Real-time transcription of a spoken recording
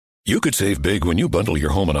You could save big when you bundle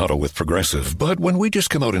your home and auto with Progressive, but when we just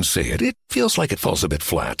come out and say it, it feels like it falls a bit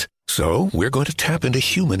flat. So we're going to tap into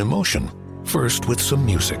human emotion, first with some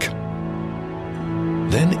music.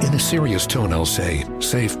 Then in a serious tone, I'll say,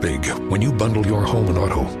 save big when you bundle your home and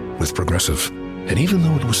auto with Progressive. And even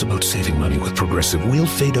though it was about saving money with Progressive, we'll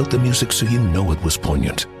fade out the music so you know it was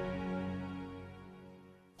poignant.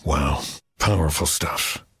 Wow, powerful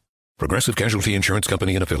stuff. Progressive Casualty Insurance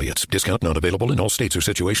Company and Affiliates. Discount not available in all states or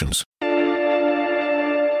situations. There's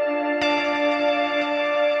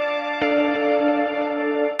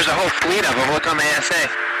a whole fleet of them. Look on the ASA.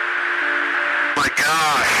 Oh my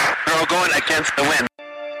gosh. They're all going against the wind.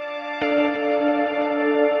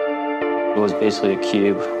 It was basically a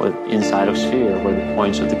cube with inside of a sphere where the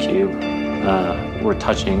points of the cube were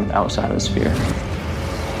touching outside of the sphere.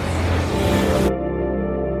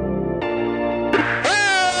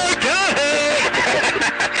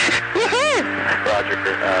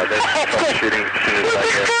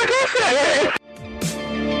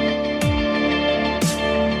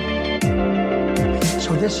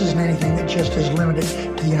 So this isn't anything that just is limited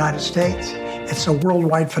to the United States. It's a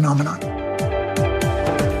worldwide phenomenon.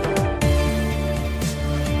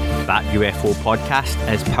 That UFO podcast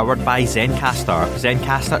is powered by Zencastr.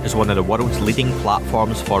 Zencastr is one of the world's leading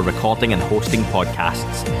platforms for recording and hosting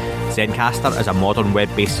podcasts. Zencastr is a modern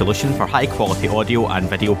web-based solution for high-quality audio and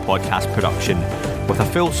video podcast production. With a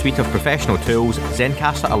full suite of professional tools,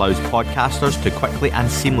 Zencastr allows podcasters to quickly and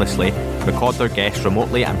seamlessly record their guests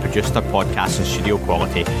remotely and produce their podcasts in studio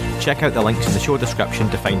quality. Check out the links in the show description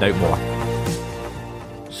to find out more.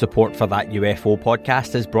 Support for That UFO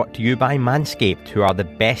podcast is brought to you by Manscaped, who are the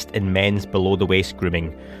best in men's below-the-waist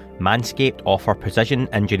grooming. Manscaped offer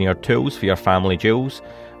precision-engineered tools for your family jewels.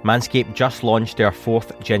 Manscaped just launched their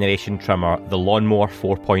 4th generation trimmer, the Lawnmower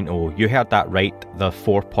 4.0. You heard that right, the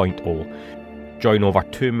 4.0. Join over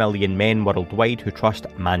 2 million men worldwide who trust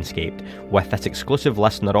Manscaped with this exclusive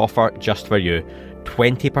listener offer just for you.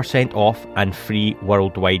 20% off and free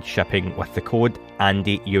worldwide shipping with the code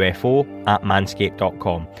ANDYUFO at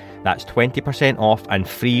manscaped.com. That's 20% off and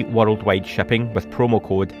free worldwide shipping with promo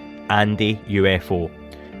code ANDYUFO.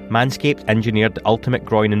 Manscaped engineered the ultimate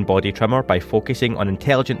groin and body trimmer by focusing on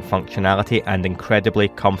intelligent functionality and incredibly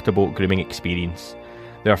comfortable grooming experience.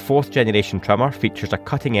 Their 4th generation trimmer features a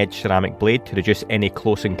cutting-edge ceramic blade to reduce any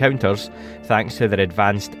close encounters thanks to their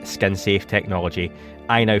advanced skin-safe technology.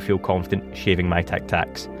 I now feel confident shaving my Tic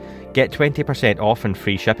Tacs. Get 20% off and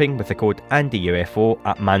free shipping with the code ANDYUFO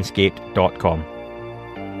at manscaped.com.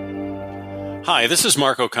 Hi, this is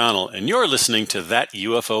Mark O'Connell, and you're listening to That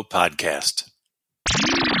UFO Podcast.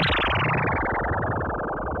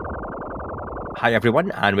 Hi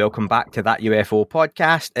everyone, and welcome back to That UFO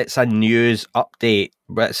Podcast. It's a news update.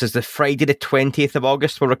 This is the Friday the 20th of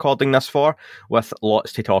August we're recording this for, with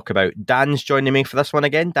lots to talk about. Dan's joining me for this one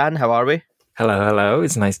again. Dan, how are we? Hello.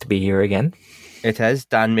 It's nice to be here again. It is.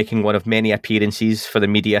 Dan making one of many appearances for the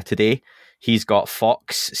media today. He's got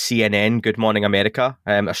Fox, CNN, Good Morning America,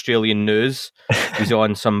 Australian News. He's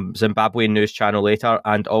on some Zimbabwean news channel later,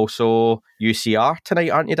 and also UCR tonight,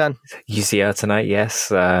 aren't you, Dan? UCR tonight,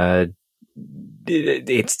 yes.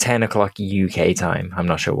 It's 10 o'clock UK time. I'm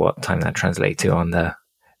not sure what time that translates to on the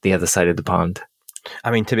other side of the pond. I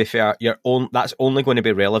mean, to be fair, that's only going to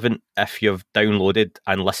be relevant if you've downloaded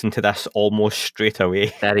and listened to this almost straight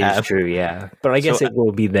away. That is true, yeah. But I guess it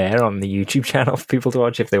will be there on the YouTube channel for people to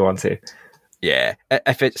watch if they want to. Yeah.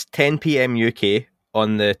 If it's 10 p.m. UK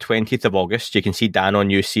on the 20th of August, you can see Dan on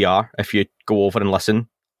UCR if you go over and listen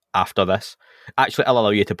after this. Actually, I'll allow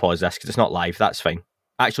you to pause this because it's not live. That's fine.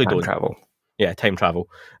 Actually, Time don't. travel. Yeah, time travel.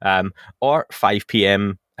 Or 5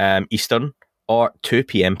 p.m. Eastern or 2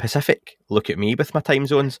 p.m. Pacific. Look at me with my time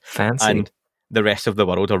zones. Fancy. And the rest of the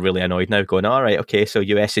world are really annoyed now, going, all right, okay, so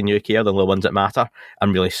US and UK are the only ones that matter.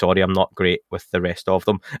 I'm really sorry, I'm not great with the rest of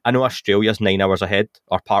them. I know Australia's 9 hours ahead,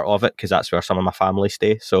 or part of it, because that's where some of my family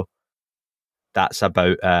stay. So that's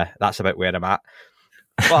about where I'm at.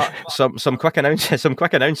 But some quick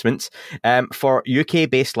announcements for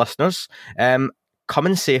UK-based listeners. Come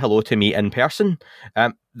and say hello to me in person.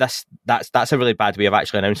 That's a really bad way of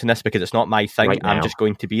actually announcing this because it's not my thing. Right I'm just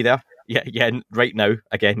going to be there. Yeah, right now,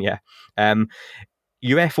 again, yeah.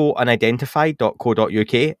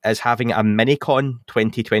 UFOunidentified.co.uk is having a Minicon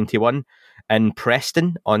 2021 in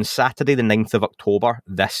Preston on Saturday the 9th of October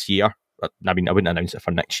this year. I mean, I wouldn't announce it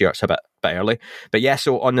for next year. It's a bit early. But yeah,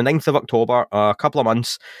 so on the 9th of October, a couple of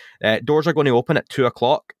months, doors are going to open at 2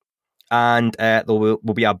 o'clock. And there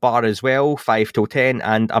will be a bar as well, 5 till 10,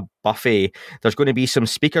 and a buffet. There's going to be some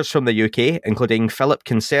speakers from the UK, including Philip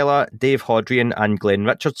Kinsella, Dave Hodrian, and Glenn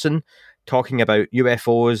Richardson. talking about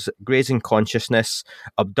UFOs, grazing consciousness,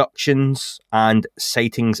 abductions, and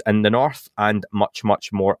sightings in the north, and much,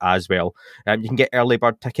 much more as well. You can get early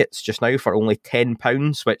bird tickets just now for only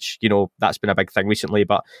 £10, which, that's been a big thing recently,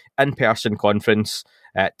 but in-person conference,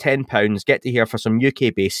 £10, get to hear from some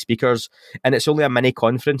UK-based speakers, and it's only a mini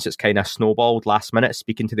conference. It's kind of snowballed last minute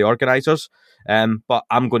speaking to the organisers, but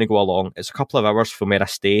I'm going to go along. It's a couple of hours from where I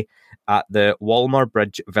stay at the Walmer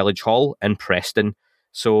Bridge Village Hall in Preston,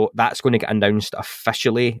 so that's going to get announced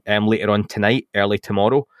officially later on tonight, early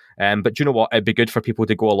tomorrow. But do you know what? It'd be good for people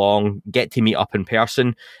to go along, get to meet up in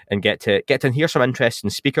person, and get to hear some interesting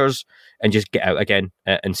speakers, and just get out again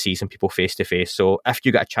and see some people face to face. So if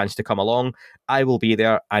you get a chance to come along, I will be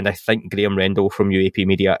there, and I think Graham Rendell from UAP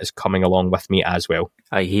Media is coming along with me as well.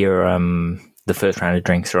 I hear the first round of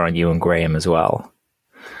drinks are on you and Graham as well.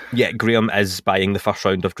 Yeah, Graham is buying the first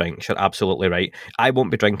round of drinks. You're absolutely right. I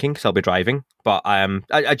won't be drinking because I'll be driving, but I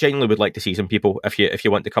genuinely would like to see some people if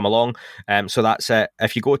you want to come along. So that's it.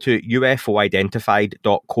 If you go to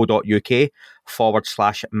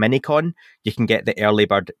ufoidentified.co.uk/minicon, you can get the early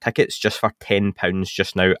bird tickets just for £10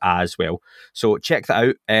 just now as well. So check that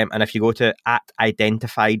out. And if you go to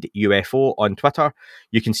 @IdentifiedUFO on Twitter,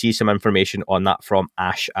 you can see some information on that from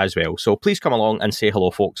Ash as well. So please come along and say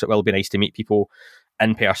hello, folks. It will be nice to meet people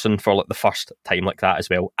in person for the first time like that as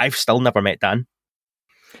well. I've still never met Dan.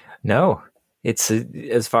 No, it's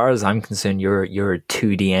as far as I'm concerned, you're a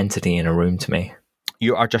 2D entity in a room to me.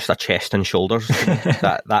 You are just a chest and shoulders.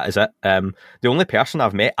 that is it. The only person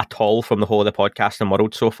I've met at all from the whole of the podcasting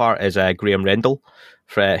world so far is Graham Rendell,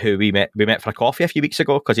 who we met for a coffee a few weeks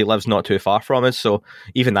ago because he lives not too far from us. So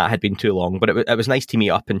even that had been too long. But it was nice to meet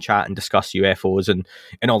up and chat and discuss UFOs and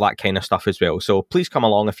all that kind of stuff as well. So please come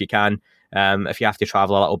along if you can. If you have to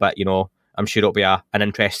travel a little bit, I'm sure it'll be an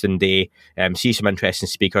interesting day. See some interesting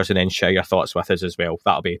speakers and then share your thoughts with us as well.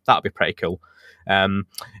 That'll be pretty cool.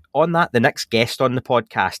 On that, the next guest on the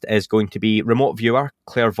podcast is going to be remote viewer,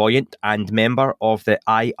 clairvoyant, and member of the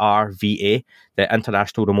IRVA, the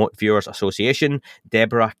International Remote Viewers Association,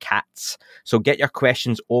 Deborah Katz. So get your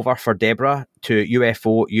questions over for Deborah to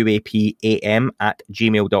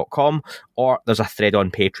ufouapam@gmail.com, or there's a thread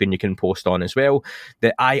on Patreon you can post on as well.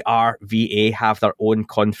 The IRVA have their own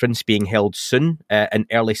conference being held soon in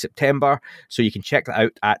early September, so you can check that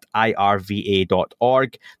out at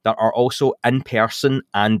irva.org. There are also in-person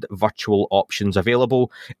and virtual options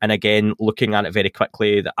available, and again, looking at it very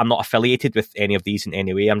quickly, I'm not affiliated with any of these in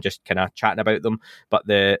any way. I'm just kind of chatting about them, but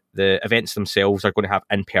the events themselves are going to have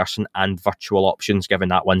in-person and virtual options, given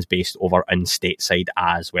that one's based over in stateside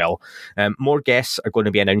as well. More guests are going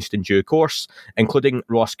to be announced in due course, including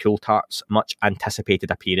Ross Coulthart's much anticipated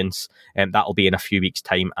appearance. That'll be in a few weeks'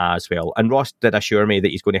 time as well. And Ross did assure me that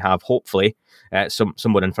he's going to have, hopefully, some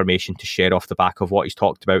more information to share off the back of what he's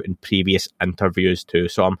talked about in previous interviews too.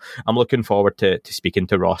 So I'm looking forward to speaking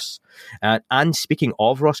to Ross. And speaking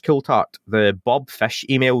of Ross Coulthart, the Bob Fish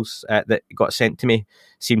emails that got sent to me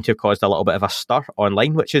seem to have caused a little bit of a stir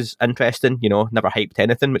online, which is interesting. Never hyped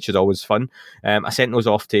anything, which is always fun. I sent those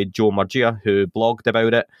off to Joe Murgia, who blogged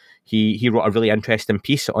about it. He wrote a really interesting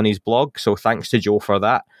piece on his blog, so thanks to Joe for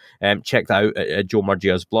that. Check that out at Joe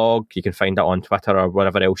Murgia's blog. You can find it on Twitter or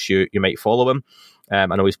wherever else you might follow him.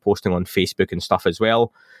 I know he's posting on Facebook and stuff as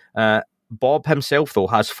well. Bob himself, though,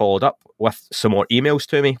 has followed up with some more emails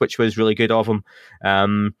to me, which was really good of him.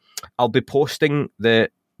 I'll be posting the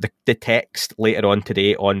text later on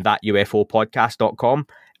today on thatufopodcast.com.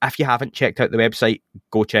 If you haven't checked out the website,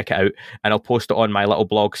 go check it out. And I'll post it on my little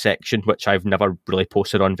blog section, which I've never really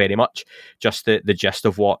posted on very much, just the gist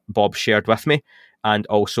of what Bob shared with me. And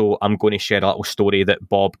also, I'm going to share a little story that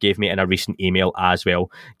Bob gave me in a recent email as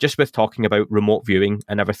well. Just with talking about remote viewing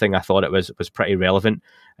and everything, I thought it was pretty relevant.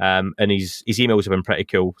 And his emails have been pretty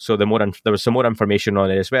cool. So there was some more information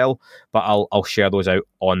on it as well, but I'll share those out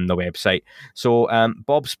on the website. So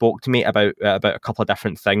Bob spoke to me about a couple of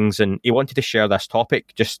different things, and he wanted to share this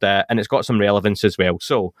topic, and it's got some relevance as well.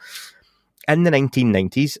 So, in the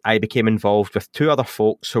 1990s, I became involved with two other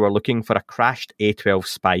folks who were looking for a crashed A-12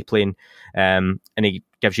 spy plane, and he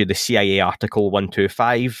gives you the CIA article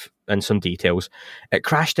 125 and some details. It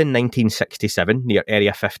crashed in 1967 near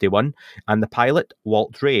Area 51, and the pilot,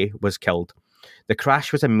 Walt Ray, was killed. The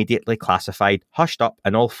crash was immediately classified, hushed up,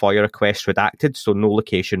 and all FOIA requests redacted, so no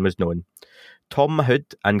location was known. Tom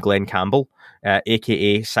Mahood and Glenn Campbell,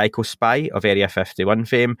 aka Psycho Spy of Area 51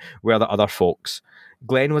 fame, were the other folks.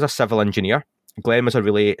 Glenn was a civil engineer, Glenn was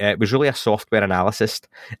really a software analyst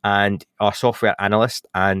and a software analyst,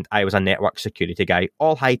 and I was a network security guy.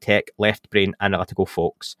 All high tech, left brain, analytical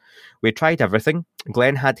folks. We tried everything.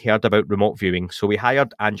 Glenn had heard about remote viewing, so we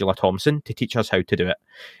hired Angela Thompson to teach us how to do it.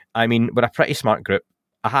 I mean, we're a pretty smart group.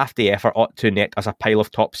 A half day effort ought to net us a pile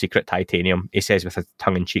of top secret titanium, he says with a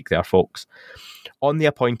tongue in cheek there, folks. On the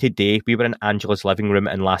appointed day, we were in Angela's living room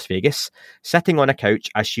in Las Vegas, sitting on a couch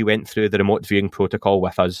as she went through the remote viewing protocol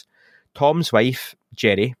with us. Tom's wife,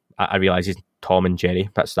 Jerry, I realise it's Tom and Jerry,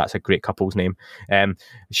 that's a great couple's name.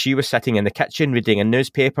 She was sitting in the kitchen reading a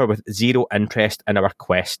newspaper with zero interest in our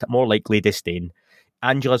quest, more likely disdain.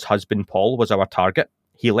 Angela's husband, Paul, was our target.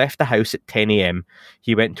 He left the house at 10 a.m.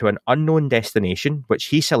 He went to an unknown destination, which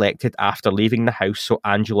he selected after leaving the house so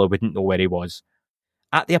Angela wouldn't know where he was.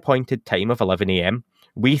 At the appointed time of 11 a.m,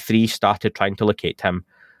 we three started trying to locate him.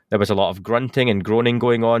 There was a lot of grunting and groaning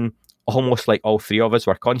going on, almost like all three of us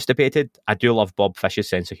were constipated. I do love Bob Fish's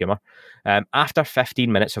sense of humour. After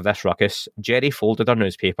 15 minutes of this ruckus, Jerry folded her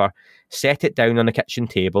newspaper, set it down on the kitchen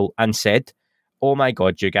table and said, "Oh my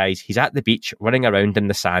God, you guys, he's at the beach running around in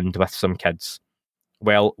the sand with some kids."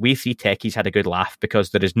 Well, we three techies had a good laugh because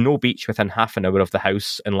there is no beach within half an hour of the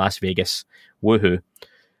house in Las Vegas. Woohoo.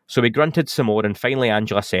 So we grunted some more and finally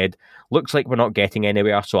Angela said, "Looks like we're not getting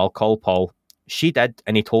anywhere, so I'll call Paul." She did,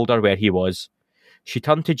 and he told her where he was. She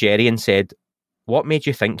turned to Jerry and said, "What made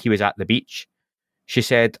you think he was at the beach?" She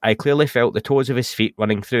said, "I clearly felt the toes of his feet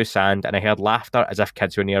running through sand and I heard laughter as if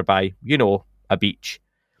kids were nearby. You know, a beach."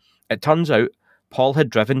 It turns out Paul had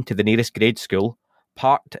driven to the nearest grade school,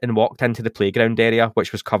 parked and walked into the playground area,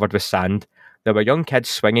 which was covered with sand. There were young kids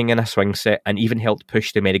swinging in a swing set and even helped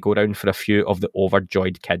push the merry-go-round for a few of the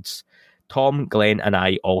overjoyed kids. Tom, Glenn and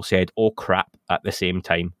I all said, "Oh crap," at the same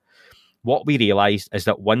time. What we realised is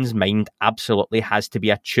that one's mind absolutely has to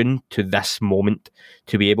be attuned to this moment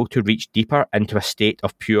to be able to reach deeper into a state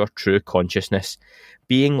of pure, true consciousness.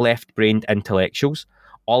 Being left-brained intellectuals,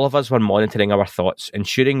 all of us were monitoring our thoughts,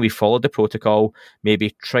 ensuring we followed the protocol,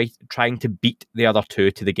 maybe trying to beat the other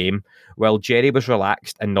two to the game, while Jerry was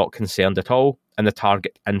relaxed and not concerned at all, and the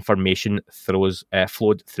target information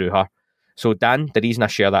flowed through her. So Dan, the reason I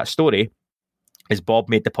share that story is Bob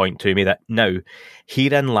made the point to me that now,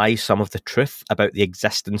 herein lies some of the truth about the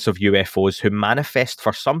existence of UFOs who manifest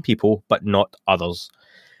for some people but not others.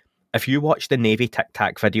 If you watch the Navy Tic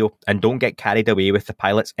Tac video and don't get carried away with the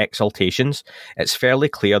pilot's exaltations, it's fairly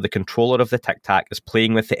clear the controller of the Tic Tac is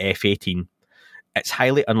playing with the F-18. It's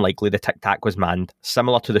highly unlikely the Tic Tac was manned,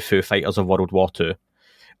 similar to the Foo Fighters of World War II.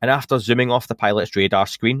 And after zooming off the pilot's radar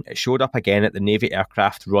screen, it showed up again at the Navy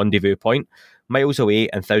aircraft rendezvous point, miles away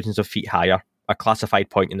and thousands of feet higher, a classified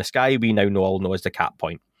point in the sky we now all know as the Cap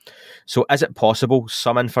Point. So is it possible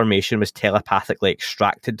some information was telepathically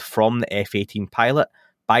extracted from the F-18 pilot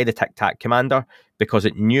by the Tic Tac commander because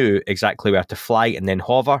it knew exactly where to fly and then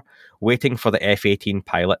hover, waiting for the F-18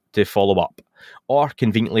 pilot to follow up, or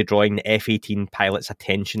conveniently drawing the F-18 pilot's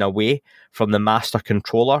attention away from the master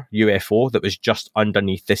controller UFO that was just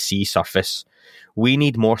underneath the sea surface? We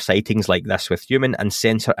need more sightings like this with human and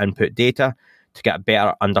sensor input data to get a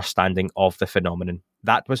better understanding of the phenomenon.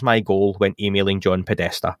 That was my goal when emailing John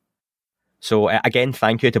Podesta. So again,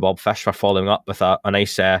 thank you to Bob Fish for following up with a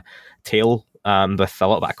nice tale with a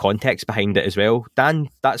little bit of context behind it as well. Dan,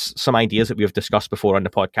 that's some ideas that we've discussed before on the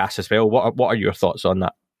podcast as well. What are your thoughts on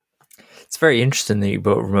that? It's very interesting that you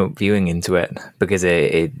brought remote viewing into it because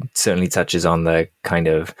it certainly touches on the kind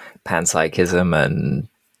of panpsychism and,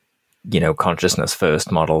 consciousness first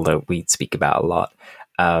model that we speak about a lot.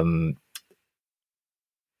 And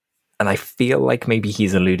I feel like maybe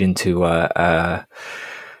he's alluding to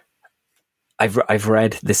I've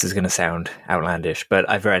read, this is going to sound outlandish, but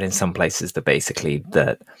I've read in some places that basically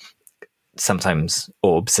that sometimes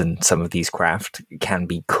orbs and some of these craft can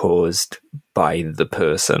be caused by the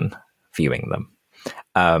person viewing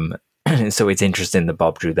them. So it's interesting that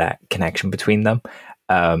Bob drew that connection between them.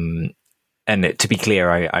 And to be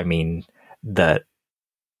clear, I mean that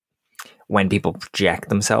when people project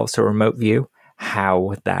themselves to a remote view,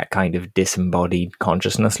 how that kind of disembodied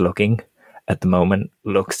consciousness looking at the moment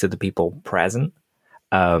looks to the people present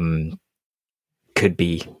could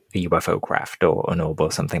be a UFO craft or an orb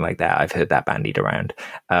or something like that. I've heard that bandied around.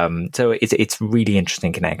 So it's really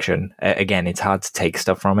interesting connection. Again, it's hard to take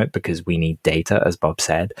stuff from it because we need data, as Bob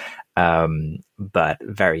said, but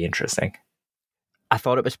very interesting. I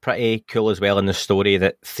thought it was pretty cool as well in the story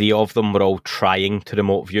that three of them were all trying to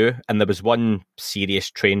remote view, and there was one serious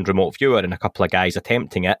trained remote viewer and a couple of guys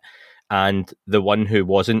attempting it, and the one who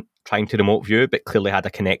wasn't trying to remote view but clearly had a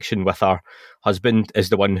connection with her husband is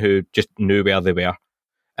the one who just knew where they were.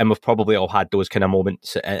 and we've probably all had those kind of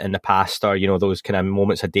moments in the past, or, you know, those kind of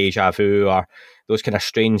moments of deja vu, or those kind of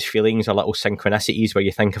strange feelings or little synchronicities where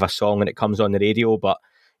you think of a song and it comes on the radio, but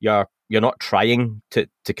you're not trying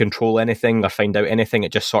to control anything or find out anything.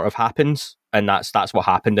 It just sort of happens, and that's what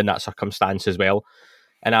happened in that circumstance as well.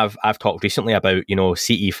 And I've talked recently about, you know,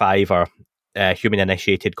 CE5, or human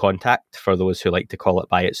initiated contact, for those who like to call it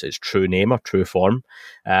by its true name or true form,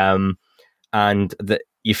 and that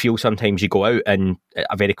you feel sometimes you go out and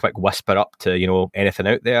a very quick whisper up to, you know, anything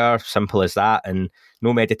out there, simple as that, and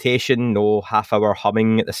no meditation, no half-hour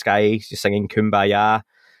humming at the sky, just singing Kumbaya,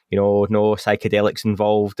 you know, no psychedelics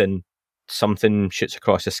involved, and something shoots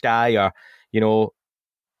across the sky, or, you know,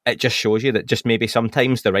 it just shows you that just maybe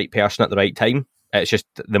sometimes the right person at the right time, it's just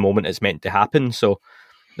the moment it's meant to happen. So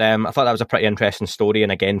I thought that was a pretty interesting story,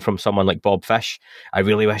 and again, from someone like Bob Fish, I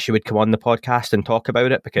really wish he would come on the podcast and talk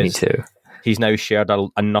about it, because Me too. He's now shared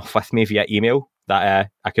enough with me via email that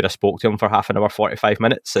I could have spoke to him for half an hour, 45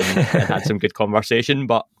 minutes, and had some good conversation,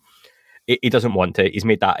 but he doesn't want to. He's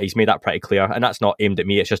made that pretty clear, and that's not aimed at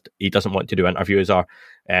me. It's just he doesn't want to do interviews or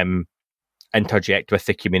interject with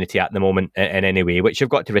the community at the moment in any way, which you've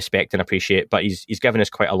got to respect and appreciate. But he's given us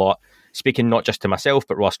quite a lot, speaking not just to myself,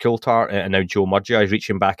 but Ross Coulter and now Joe Murgia is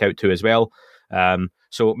reaching back out to as well.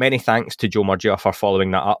 So many thanks to Joe Murgia for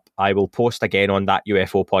following that up. I will post again on that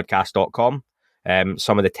UFOpodcast.com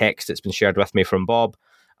some of the text that's been shared with me from Bob.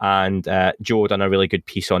 And Joe done a really good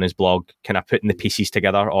piece on his blog, kind of putting the pieces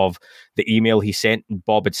together of the email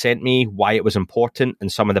Bob had sent me, why it was important,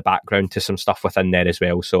 and some of the background to some stuff within there as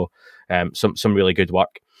well. So some really good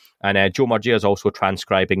work. And Joe Murgia is also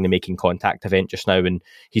transcribing the Making Contact event just now, and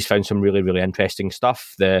he's found some really, really interesting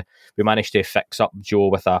stuff. We managed to fix up Joe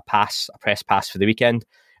with a press pass for the weekend,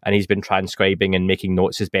 and he's been transcribing and making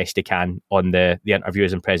notes as best he can on the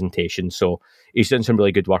interviews and presentations. So he's done some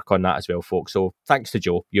really good work on that as well, folks. So thanks to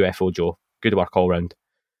Joe, UFO Joe. Good work all round.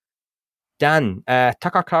 Dan,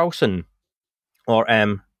 Tucker Carlson, or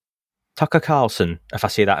Tucker Carlson, if I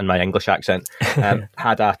say that in my English accent,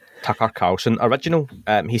 had a Tucker Carlson original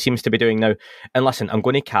he seems to be doing now. And listen, I'm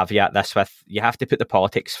going to caveat this with, you have to put the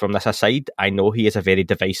politics from this aside. I know he is a very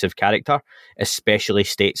divisive character, especially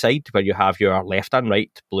stateside, where you have your left and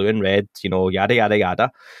right, blue and red, you know, yada, yada,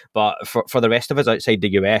 yada. But for the rest of us outside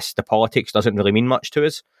the US, the politics doesn't really mean much to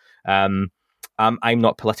us. I'm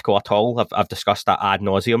not political at all. I've discussed that ad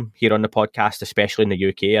nauseum here on the podcast, especially in the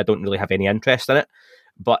UK. I don't really have any interest in it.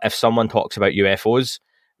 But if someone talks about UFOs,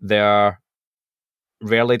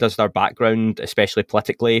 rarely does their background, especially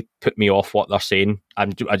politically, put me off what they're saying.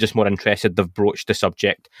 I'm just more interested they've broached the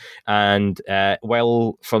subject. And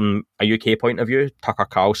while from a UK point of view, Tucker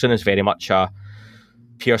Carlson is very much a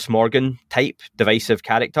Piers Morgan type divisive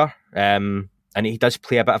character. And he does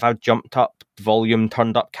play a bit of a jumped up, volume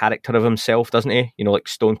turned up character of himself, doesn't he? You know, like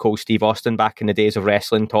Stone Cold Steve Austin back in the days of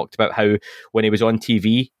wrestling talked about how when he was on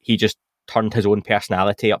TV, he just turned his own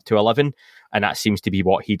personality up to 11, and that seems to be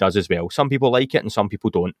what he does as well. Some people like it and some people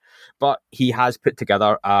don't, but he has put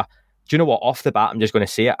together do you know what, off the bat, I'm just going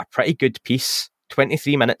to say it, a pretty good piece,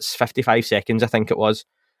 23 minutes 55 seconds I think it was,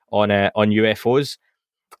 on UFOs.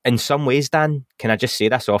 In some ways, Dan, can I just say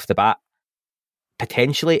this off the bat,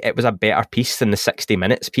 potentially it was a better piece than the 60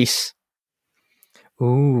 minutes piece.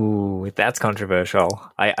 Ooh, that's controversial.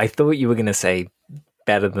 I thought you were going to say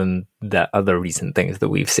better than the other recent things that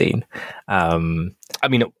we've seen. I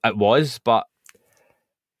mean, it was, but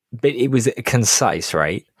it was concise,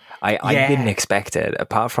 right? I didn't expect it,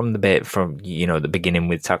 apart from the bit from, you know, the beginning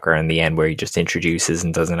with Tucker and the end where he just introduces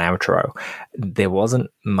and does an outro. There wasn't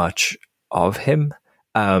much of him.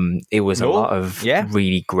 It was a lot of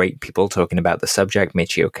really great people talking about the subject.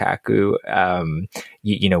 Michio Kaku,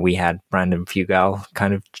 you know, we had Brandon Fugal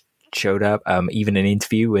kind of showed up, even an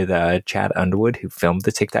interview with Chad Underwood, who filmed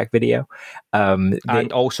the Tic Tac video.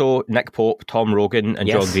 And also Nick Pope, Tom Rogan, and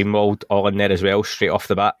John Greenwald all in there as well, straight off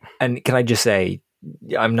the bat. And can I just say,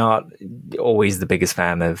 I'm not always the biggest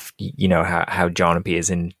fan of, you know, how John appears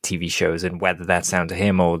in TV shows, and whether that's down to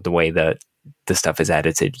him or the way that the stuff is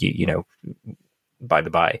edited, you know, by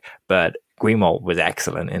the by. But Greenwald was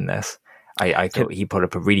excellent in this. I thought he put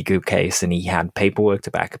up a really good case, and he had paperwork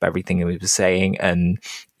to back up everything he was saying. And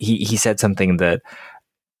he said something that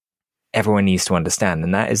everyone needs to understand,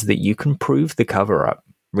 and that is that you can prove the cover-up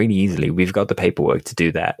really easily. We've got the paperwork to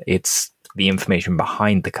do that. It's the information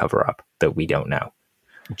behind the cover-up that we don't know.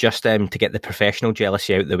 Just to get the professional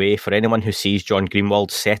jealousy out of the way, for anyone who sees John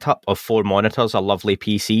Greenwald's setup of 4 monitors, a lovely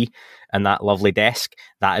PC, and that lovely desk,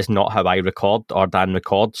 that is not how I record or Dan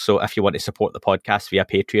records. So if you want to support the podcast via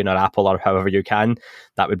Patreon or Apple or however you can,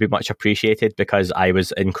 that would be much appreciated, because I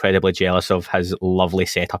was incredibly jealous of his lovely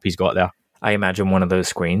setup he's got there. I imagine one of those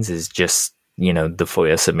screens is just, the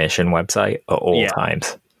FOIA submission website at all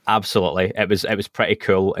times. Absolutely, it was pretty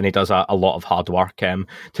cool, and he does a lot of hard work.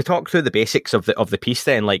 To talk through the basics of the piece,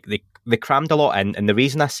 then, like they crammed a lot in, and the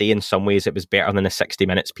reason I say in some ways it was better than a 60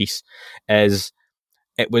 minutes piece is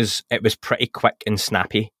it was pretty quick and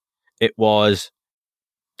snappy. It was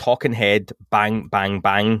talking head, bang, bang,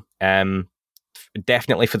 bang.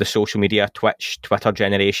 Definitely for the social media, Twitch, Twitter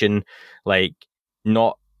generation, like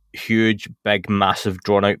not huge, big, massive,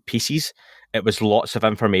 drawn out pieces. It was lots of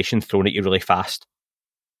information thrown at you really fast.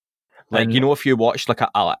 Like, if you watched like an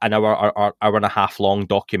hour or hour and a half long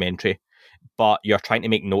documentary, but you're trying to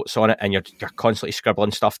make notes on it and you're constantly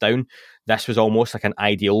scribbling stuff down, this was almost like an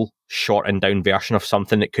ideal shortened down version of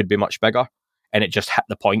something that could be much bigger, and it just hit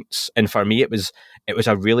the points. And for me, it was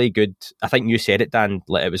a really good, I think you said it, Dan,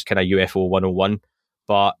 like it was kind of UFO 101,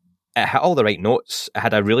 but it hit all the right notes. It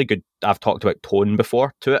had a really good, I've talked about tone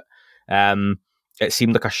before to it. It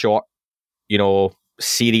seemed like a short,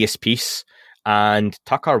 serious piece. And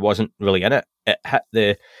Tucker wasn't really in it. It hit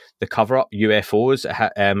the cover-up UFOs. It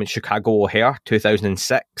hit Chicago O'Hare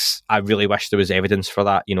 2006. I really wish there was evidence for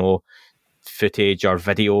that, footage or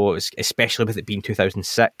video, especially with it being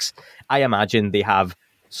 2006. I imagine they have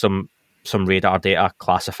some radar data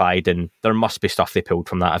classified, and there must be stuff they pulled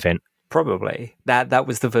from that event. Probably. That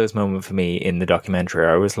was the first moment for me in the documentary.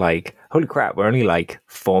 I was like, holy crap, we're only like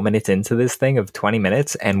 4 minutes into this thing of 20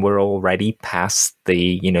 minutes and we're already past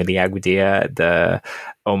the Aguadilla, the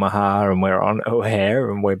Omaha, and we're on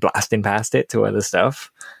O'Hare and we're blasting past it to other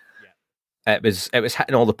stuff. It was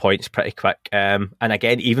hitting all the points pretty quick. And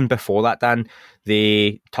again, even before that, Dan,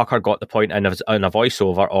 Tucker got the point in a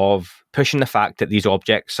voiceover of pushing the fact that these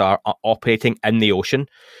objects are operating in the ocean,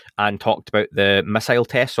 and talked about the missile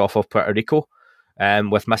tests off of Puerto Rico,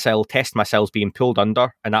 with test missiles being pulled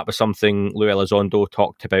under. And that was something Lou Elizondo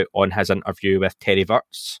talked about on his interview with Terry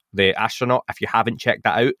Virts, the astronaut. If you haven't checked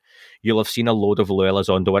that out, you'll have seen a load of Lou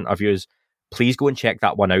Elizondo interviews. Please go and check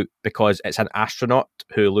that one out, because it's an astronaut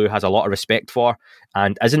who Lou has a lot of respect for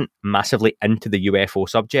and isn't massively into the UFO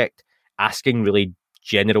subject, asking really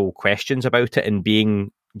general questions about it and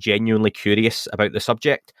being genuinely curious about the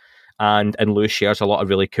subject. And Lou shares a lot of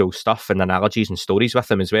really cool stuff and analogies and stories with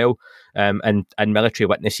him as well. And military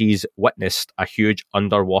witnesses witnessed a huge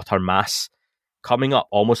underwater mass coming up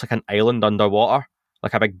almost like an island underwater,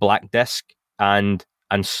 like a big black disc, and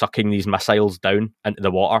sucking these missiles down into the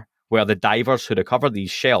water, where the divers who recovered these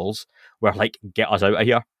shells were like, get us out of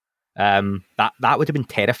here. That would have been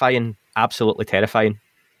terrifying, absolutely terrifying.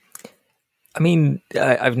 I mean,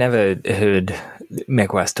 I've never heard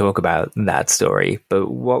Mick West talk about that story, but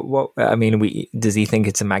does he think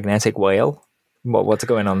it's a magnetic whale? What's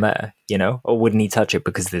going on there, Or wouldn't he touch it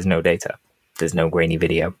because there's no data? There's no grainy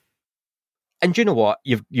video. And do you know what?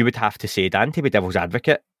 You would have to say, Dan, to be devil's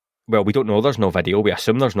advocate, well, we don't know, there's no video. We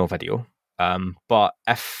assume there's no video. But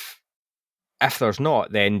if there's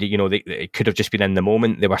not, then it could have just been in the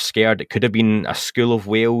moment. They were scared. It could have been a school of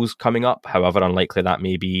whales coming up. However unlikely that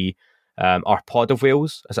may be. Or pod of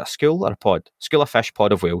whales. Is it a school or a pod? School of fish,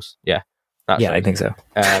 pod of whales. Yeah, that's right. I think so.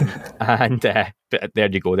 But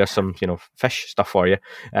there you go. There's some fish stuff for you.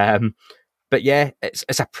 But yeah,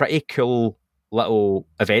 it's a pretty cool little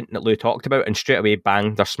event that Lou talked about, and straight away,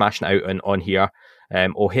 bang, they're smashing it out on here.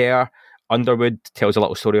 O'Hare Underwood tells a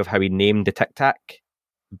little story of how he named the Tic Tac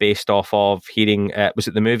based off of hearing, was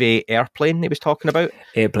it the movie Airplane he was talking about?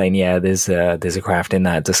 Airplane, yeah. There's a craft in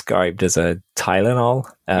that described as a Tylenol,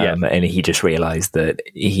 and he just realized that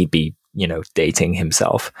he'd be, dating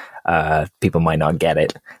himself. People might not get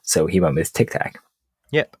it, so he went with Tic Tac.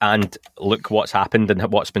 Yep, and look what's happened and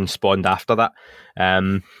what's been spawned after that.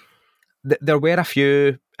 There were a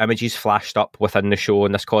few images flashed up within the show,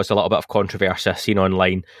 and this caused a little bit of controversy seen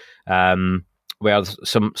online, where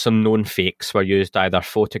some known fakes were used, either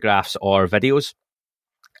photographs or videos.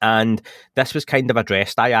 And this was kind of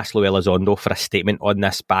addressed. I asked Lou Elizondo for a statement on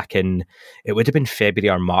this back in, it would have been February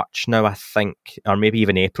or March now, I think, or maybe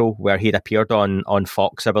even April, where he'd appeared on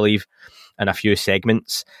Fox, I believe, in a few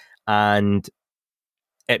segments. And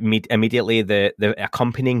immediately the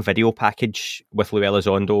accompanying video package with Lou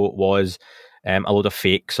Elizondo was a load of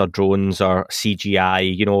fakes or drones or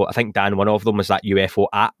CGI. I think, Dan, one of them was that UFO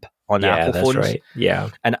app on Apple phones. Right.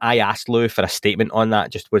 Yeah. And I asked Lou for a statement on that.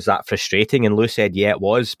 Just, was that frustrating? And Lou said, yeah, it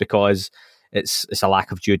was, because it's a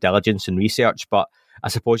lack of due diligence and research. But I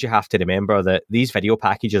suppose you have to remember that these video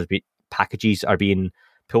packages are being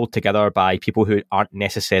pulled together by people who aren't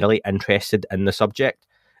necessarily interested in the subject,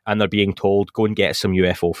 and they're being told, go and get some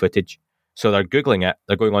UFO footage. So they're Googling it,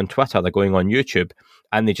 they're going on Twitter, they're going on YouTube,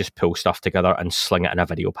 and they just pull stuff together and sling it in a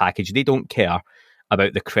video package. They don't care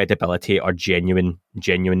about the credibility or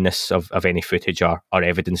genuineness of any footage or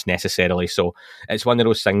evidence necessarily. So it's one of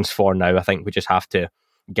those things for now. I think we just have to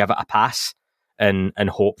give it a pass and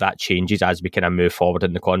hope that changes as we kind of move forward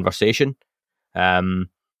in the conversation.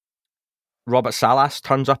 Robert Salas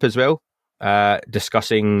turns up as well,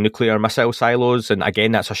 discussing nuclear missile silos. And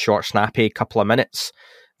again, that's a short, snappy couple of minutes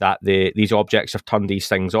that these objects have turned these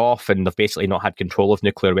things off, and they've basically not had control of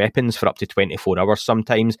nuclear weapons for up to 24 hours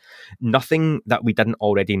sometimes. Nothing that we didn't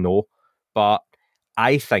already know. But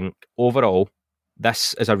I think overall,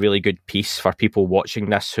 this is a really good piece for people watching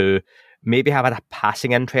this who maybe have had a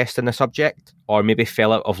passing interest in the subject or maybe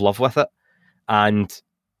fell out of love with it. And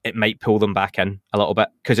it might pull them back in a little bit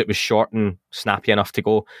because it was short and snappy enough to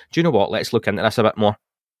go, do you know what, let's look into this a bit more.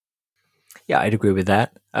 Yeah, I'd agree with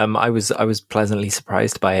that. I was pleasantly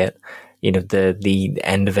surprised by it. You know, the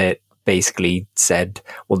end of it basically said,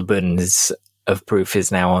 well, the burden of proof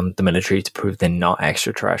is now on the military to prove they're not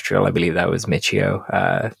extraterrestrial. I believe that was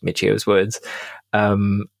Michio's words.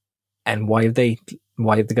 And why have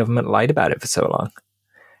the government lied about it for so long?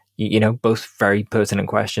 You know, both very pertinent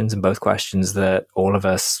questions, and both questions that all of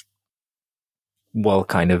us will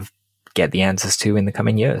kind of get the answers to in the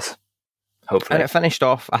coming years. Hopefully. And it finished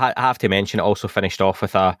off, I have to mention, it also finished off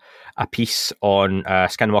with a piece on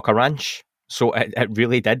Skinwalker Ranch. So it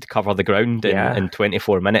really did cover the ground in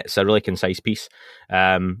 24 minutes, a really concise piece.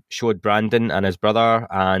 Showed Brandon and his brother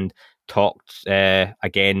and talked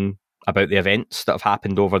again about the events that have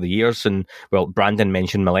happened over the years. And, well, Brandon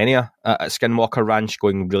mentioned millennia at Skinwalker Ranch,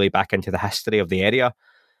 going really back into the history of the area.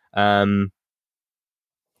 That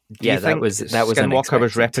was Skinwalker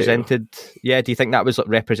was represented. Too. Yeah, do you think that was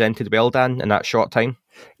represented well, Dan, in that short time?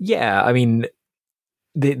 Yeah, I mean,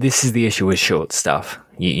 this is the issue with short stuff.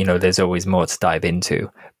 You know, there's always more to dive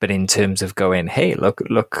into. But in terms of going, hey, look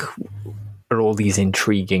at all these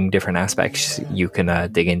intriguing different aspects you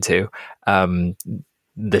can dig into.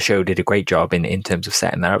 The show did a great job in terms of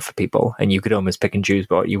setting that up for people, and you could almost pick and choose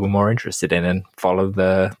what you were more interested in and follow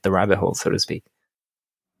the rabbit hole, so to speak.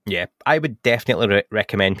 Yeah, I would definitely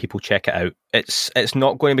recommend people check it out. It's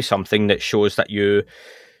not going to be something that shows that you're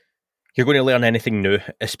going to learn anything new,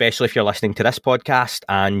 especially if you're listening to this podcast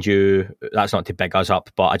and that's not to big us up,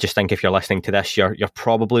 but I just think if you're listening to this, you're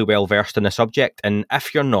probably well versed in the subject. And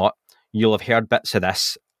if you're not, you'll have heard bits of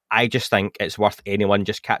this. I just think it's worth anyone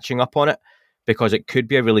just catching up on it, because it could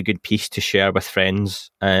be a really good piece to share with friends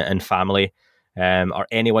and family, or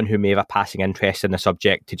anyone who may have a passing interest in the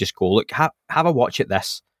subject, to just go, look, have a watch at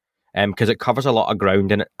this. Because it covers a lot of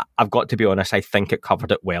ground, and I've got to be honest, I think it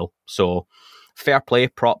covered it well. So fair play,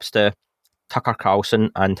 props to Tucker Carlson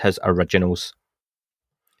and his originals.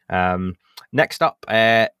 Next up,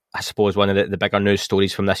 I suppose one of the bigger news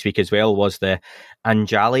stories from this week as well was the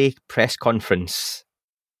Anjali press conference.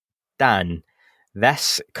 Dan,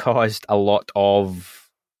 this caused a lot of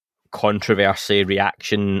controversy,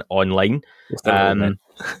 reaction online.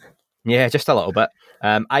 Yeah, just a little bit.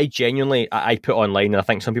 I genuinely put online, and I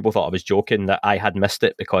think some people thought I was joking that I had missed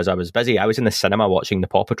it because I was busy. I was in the cinema watching the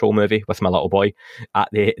Paw Patrol movie with my little boy at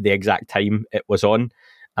the exact time it was on,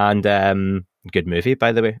 and good movie,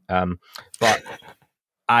 by the way. But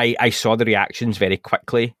I saw the reactions very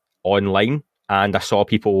quickly online, and I saw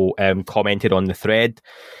people commented on the thread,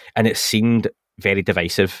 and it seemed very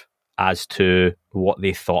divisive as to what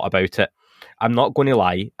they thought about it. I'm not going to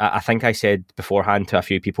lie. I think I said beforehand to a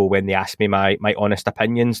few people when they asked me my honest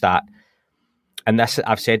opinions that, and this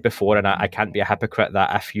I've said before, and I can't be a hypocrite,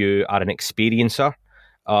 that if you are an experiencer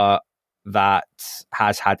that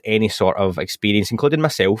has had any sort of experience, including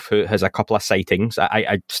myself, who has a couple of sightings,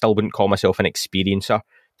 I still wouldn't call myself an experiencer,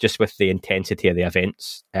 just with the intensity of the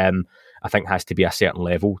events. I think has to be a certain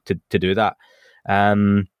level to do that.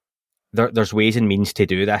 There's ways and means to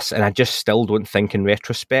do this, and I just still don't think in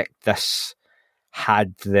retrospect this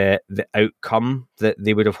had the outcome that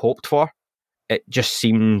they would have hoped for. It just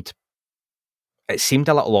seemed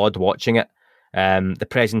a little odd watching it. The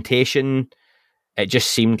presentation, it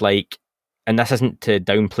just seemed like, and this isn't to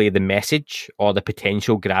downplay the message or the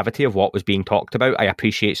potential gravity of what was being talked about. I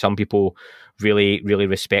appreciate some people really, really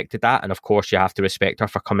respected that, and of course you have to respect her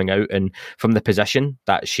for coming out and from the position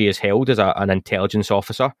that she has held as an intelligence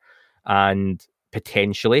officer, and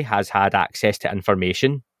potentially has had access to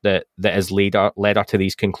information that has led her to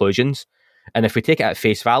these conclusions. And if we take it at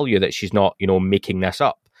face value that she's not, making this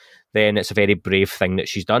up, then it's a very brave thing that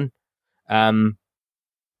she's done.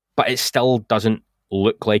 But it still doesn't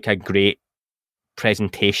look like a great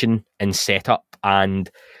presentation and setup. And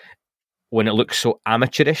when it looks so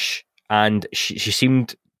amateurish, and she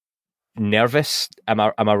seemed nervous. Am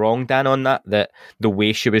I wrong, Dan, on that? That the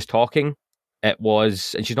way she was talking, it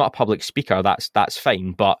was, and she's not a public speaker, that's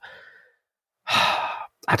fine, but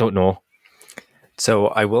I don't know. So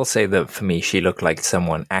I will say that for me, she looked like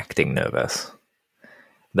someone acting nervous.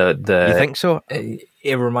 You think so?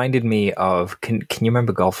 It reminded me of, can you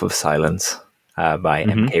remember Gulf of Silence by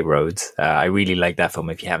M.K. Rhodes? I really like that film.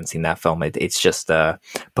 If you haven't seen that film, it's just a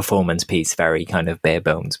performance piece, very kind of bare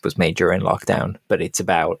bones, was made during lockdown. But it's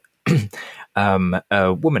about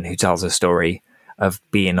a woman who tells a story of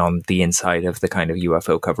being on the inside of the kind of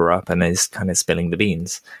UFO cover-up and is kind of spilling the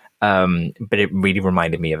beans. But it really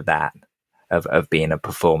reminded me of that, of being a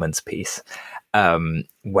performance piece.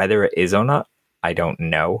 Whether it is or not, I don't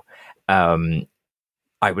know.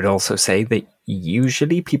 I would also say that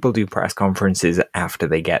usually people do press conferences after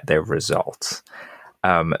they get their results.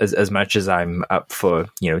 As much as I'm up for,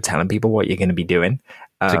 telling people what you're going to be doing.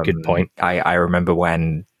 That's a good point. I remember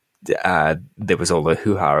when there was all the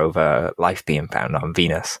hoo-ha over life being found on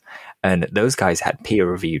Venus. And those guys had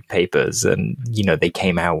peer-reviewed papers and, they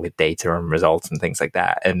came out with data and results and things like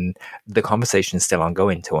that. And the conversation is still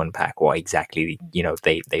ongoing to unpack what exactly,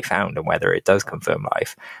 they found and whether it does confirm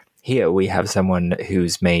life. Here we have someone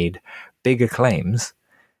who's made bigger claims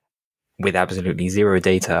with absolutely zero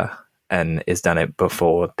data and has done it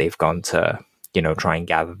before they've gone to, try and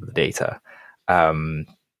gather the data. I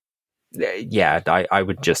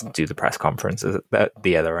would just do the press conference at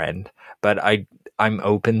the other end. But I'm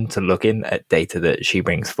open to looking at data that she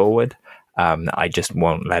brings forward. I just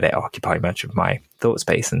won't let it occupy much of my thought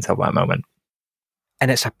space until that moment. And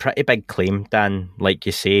it's a pretty big claim, Dan, like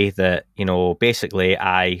you say, that, basically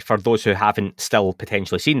for those who haven't still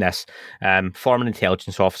potentially seen this, former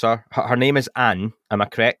intelligence officer, her name is Anne, am I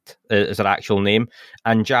correct? Is her actual name?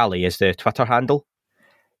 Anjali is the Twitter handle?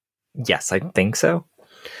 Yes, I think so.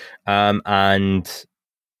 And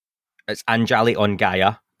it's Anjali on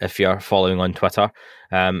Gaia, if you're following on Twitter,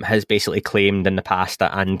 has basically claimed in the past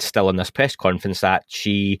and still in this press conference that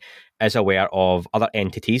she is aware of other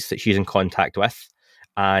entities that she's in contact with.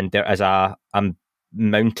 And there is a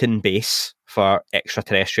mountain base for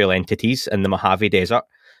extraterrestrial entities in the Mojave Desert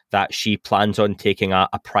that she plans on taking a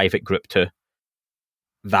private group to.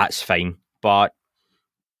 That's fine. But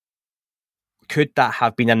could that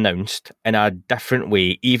have been announced in a different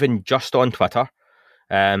way, even just on Twitter,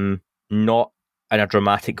 not in a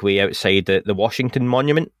dramatic way outside the Washington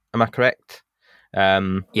Monument? Am I correct?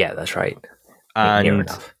 Yeah, that's right. And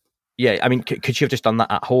yeah, I mean, could she have just done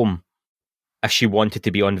that at home if she wanted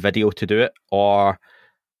to be on video to do it, or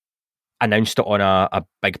announced it on a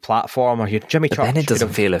big platform, or Jimmy Church? Then it doesn't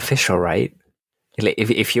feel official, right?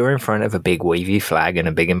 If you're in front of a big wavy flag in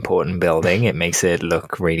a big important building, it makes it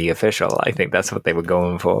look really official. I think that's what they were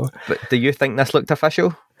going for. But do you think this looked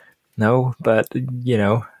official? No, but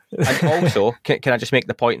And also, can I just make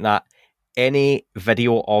the point that any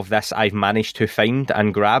video of this I've managed to find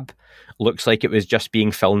and grab looks like it was just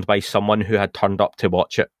being filmed by someone who had turned up to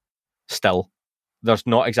watch it. Still, there's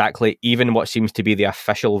not exactly, even what seems to be the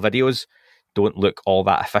official videos don't look all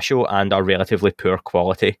that official and are relatively poor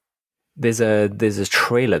quality. There's a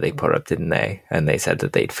trailer they put up, didn't they? And they said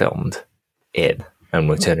that they'd filmed it and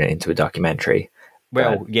would turn it into a documentary.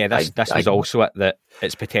 Well, yeah, this is also it, that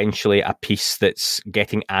it's potentially a piece that's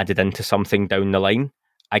getting added into something down the line.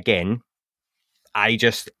 Again, I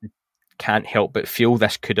just can't help but feel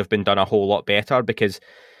this could have been done a whole lot better because,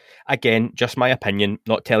 again, just my opinion,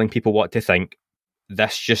 not telling people what to think,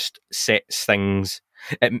 this just sets things...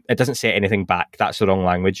 It doesn't set anything back. That's the wrong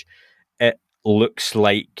language. It looks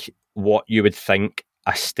like what you would think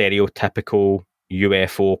a stereotypical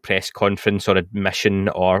UFO press conference or admission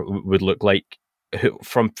or would look like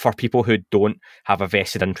for people who don't have a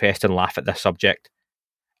vested interest and laugh at this subject.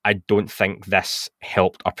 I don't think this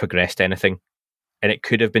helped or progressed anything. And it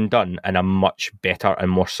could have been done in a much better and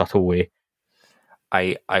more subtle way.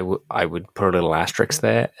 I would put a little asterisk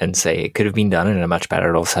there and say it could have been done in a much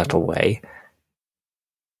better or subtle way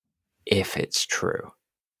if it's true.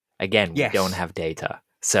 Again, we don't have data.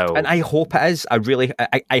 So, and I hope it is. I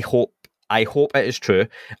hope it is true.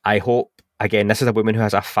 I hope, again, this is a woman who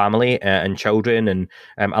has a family and children and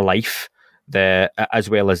a life as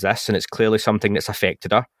well as this, and it's clearly something that's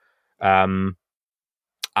affected her.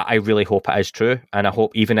 I really hope it is true, and I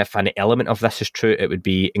hope even if an element of this is true, it would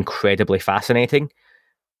be incredibly fascinating.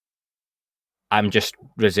 I'm just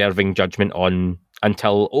reserving judgment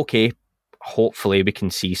until, okay, hopefully we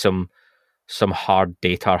can see some hard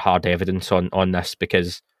data or hard evidence on this,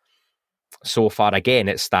 because so far, again,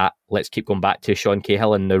 it's that, let's keep going back to Sean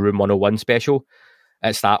Cahill in the Room 101 special,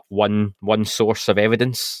 it's that one source of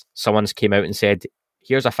evidence. Someone's came out and said,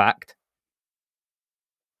 here's a fact.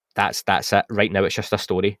 That's it. Right now, it's just a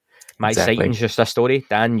story. My Exactly. sighting's just a story.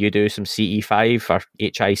 Dan, you do some CE5 or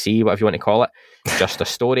HIC, whatever you want to call it. Just a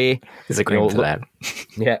story. There's a green for that.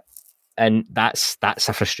 Yeah. And that's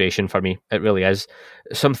a frustration for me. It really is.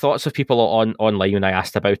 Some thoughts of people online when I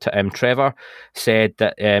asked about it. Trevor said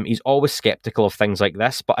that he's always skeptical of things like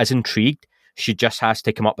this, but is intrigued. She just has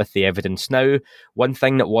to come up with the evidence now. One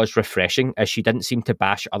thing that was refreshing is she didn't seem to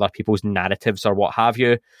bash other people's narratives or what have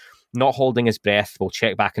you. Not holding his breath. We'll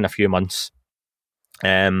check back in a few months.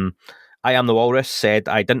 I Am the Walrus said,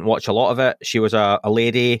 I didn't watch a lot of it. She was a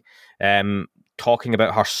lady talking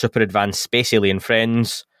about her super advanced space alien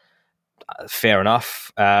friends. Fair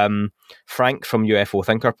enough. Frank from UFO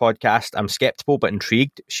Thinker podcast, I'm skeptical but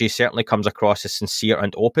intrigued. She certainly comes across as sincere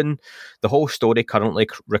and open. The whole story currently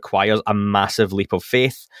requires a massive leap of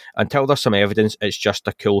faith. Until there's some evidence, it's just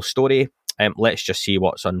a cool story. Let's just see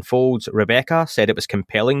what unfolds. Rebecca said it was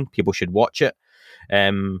compelling. People should watch it.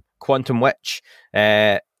 Quantum Witch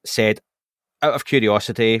said, out of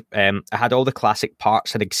curiosity, I had all the classic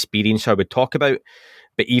parts and experience I would talk about,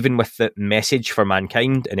 but even with the message for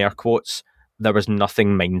mankind, in air quotes, there was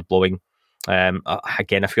nothing mind-blowing.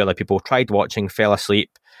 Again, a few other people tried watching, fell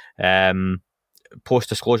asleep.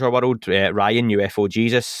 Post-Disclosure World, Ryan, UFO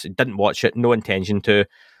Jesus, didn't watch it, no intention to.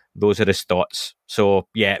 Those are his thoughts. So,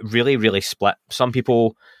 yeah, really, really split. Some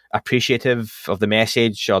people appreciative of the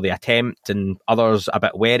message or the attempt, and others a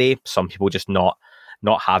bit wary. Some people just not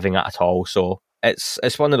having it at all. So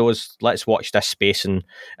it's one of those, let's watch this space and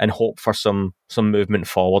hope for some movement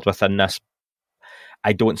forward within this.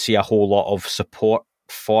 I don't see a whole lot of support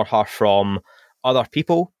for her from other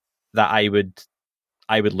people that I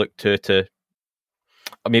would look to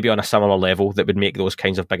maybe on a similar level that would make those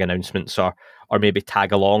kinds of big announcements or maybe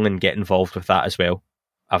tag along and get involved with that as well.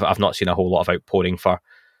 I've not seen a whole lot of outpouring for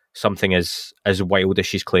something as wild as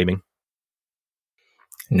she's claiming.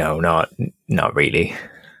 No, not really.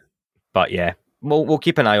 But yeah, we'll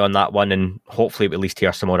keep an eye on that one and hopefully we'll at least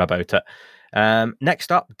hear some more about it.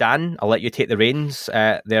 Next up, Dan, I'll let you take the reins.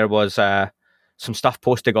 There was some stuff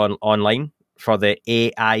posted online for the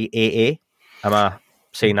AIAA. Am I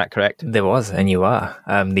saying that correct? There was, and you are.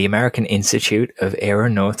 The American Institute of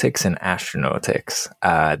Aeronautics and Astronautics.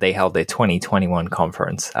 They held their 2021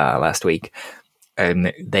 conference last week.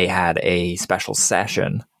 They had a special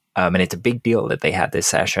session, and it's a big deal that they had this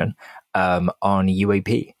session on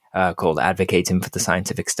UAP. Called Advocating for the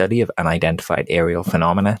Scientific Study of Unidentified Aerial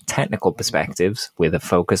Phenomena, Technical Perspectives with a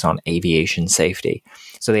Focus on Aviation Safety.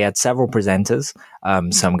 So they had several presenters,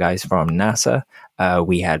 some guys from NASA.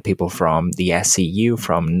 We had people from the SCU,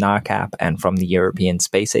 from NARCAP, and from the European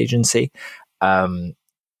Space Agency. And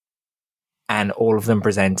all of them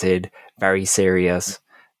presented very serious,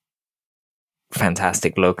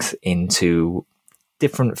 fantastic looks into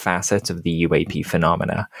different facets of the UAP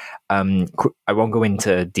phenomena. I won't go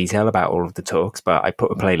into detail about all of the talks, but I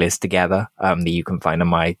put a playlist together that you can find on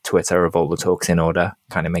my Twitter of all the talks in order.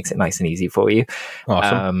 Kind of makes it nice and easy for you.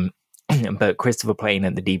 Awesome. But Christopher Plain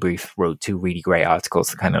at The Debrief wrote 2 really great articles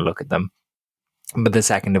to kind of look at them. But the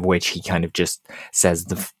second of which he kind of just says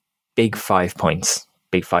the big 5 points,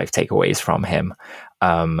 big 5 takeaways from him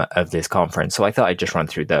of this conference. So I thought I'd just run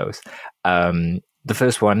through those. The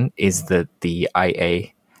first one is that the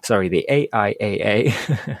AIAA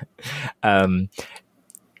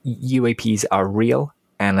UAPs are real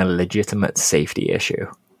and a legitimate safety issue.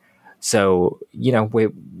 So,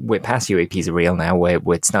 we're past UAPs are real now.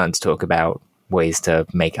 We're starting to talk about ways to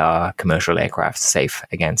make our commercial aircraft safe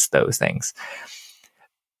against those things.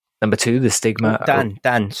 Number 2, the stigma.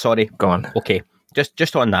 Dan, sorry. Go on. Okay,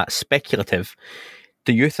 just on that, speculative.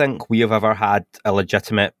 Do you think we have ever had a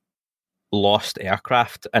legitimate lost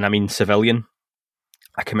aircraft, and I mean civilian,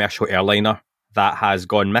 a commercial airliner that has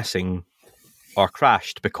gone missing or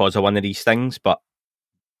crashed because of one of these things, but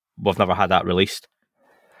we've never had that released?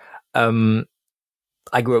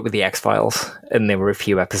 I grew up with the X-Files, and there were a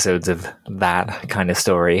few episodes of that kind of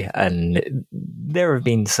story, and there have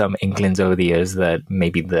been some inklings over the years that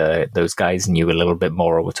maybe those guys knew a little bit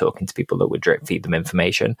more or were talking to people that would drip feed them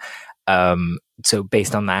information. So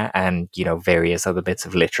based on that and, various other bits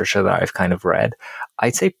of literature that I've kind of read,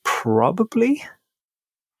 I'd say probably.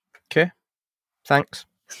 Okay. Thanks.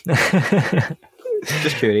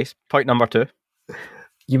 Just curious. Point number 2.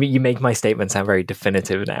 You make my statement sound very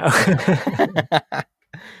definitive now.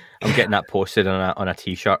 I'm getting that posted on a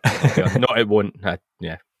t-shirt. No, it won't.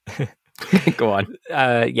 Yeah. Go on.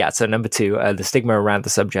 So number 2, the stigma around the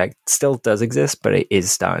subject still does exist, but it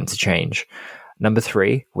is starting to change. Number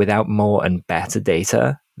 3, without more and better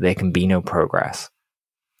data, there can be no progress.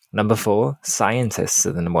 Number 4, scientists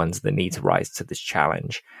are the ones that need to rise to this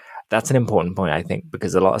challenge. That's an important point, I think,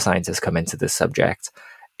 because a lot of scientists come into this subject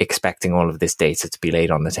expecting all of this data to be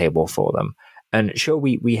laid on the table for them. And sure,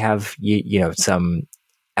 we have some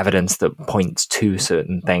evidence that points to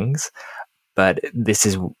certain things, but this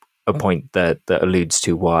is a point that alludes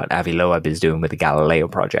to what Avi Loeb is doing with the Galileo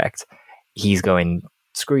project. He's going,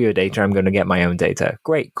 screw your data, I'm going to get my own data.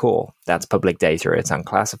 Great, cool. That's public data. It's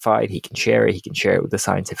unclassified. He can share it. He can share it with the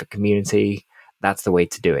scientific community. That's the way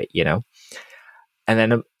to do it, And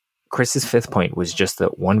then Chris's fifth point was just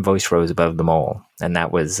that one voice rose above them all, and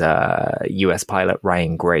that was US pilot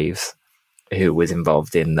Ryan Graves, who was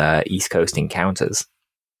involved in the East Coast encounters.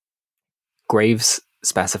 Graves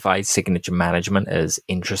specified signature management as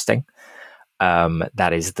interesting.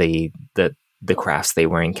 That is the crafts they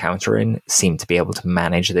were encountering seemed to be able to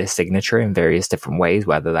manage their signature in various different ways,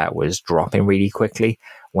 whether that was dropping really quickly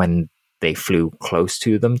when they flew close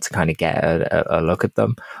to them to kind of get a look at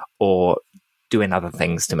them, or doing other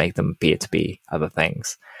things to make them appear to be other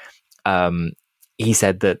things. He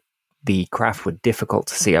said that the craft were difficult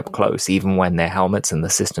to see up close, even when their helmets and the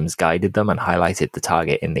systems guided them and highlighted the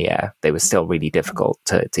target in the air. They were still really difficult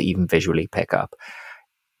to even visually pick up.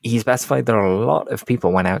 He specified that a lot of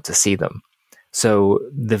people went out to see them. So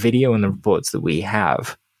the video and the reports that we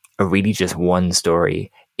have are really just one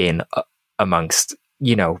story in amongst,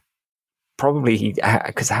 probably,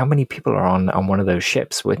 because how many people are on one of those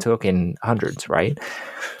ships? We're talking hundreds, right?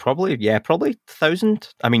 Probably 1,000.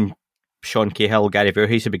 I mean, Sean Cahill, Gary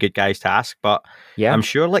Voorhees would be good guys to ask, but yeah, I'm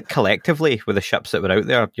sure collectively with the ships that were out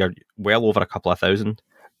there, you're well over a couple of thousand.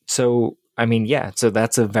 So, so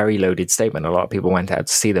that's a very loaded statement. A lot of people went out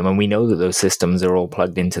to see them, and we know that those systems are all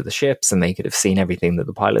plugged into the ships, and they could have seen everything that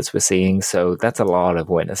the pilots were seeing. So that's a lot of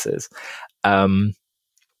witnesses.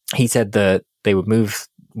 He said that they would move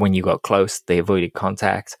when you got close. They avoided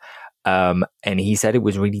contact. And he said it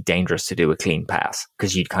was really dangerous to do a clean pass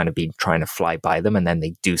because you'd kind of be trying to fly by them and then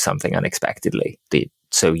they do something unexpectedly.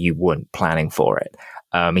 So you weren't planning for it.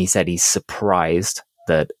 He said he's surprised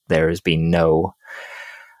that there has been no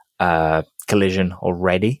collision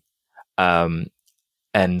already. And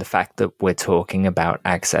the fact that we're talking about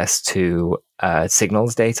access to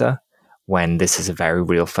signals data when this is a very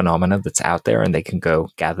real phenomenon that's out there and they can go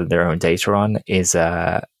gather their own data on is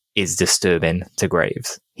disturbing to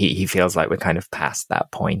Graves. He feels like we're kind of past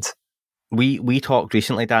that point. We talked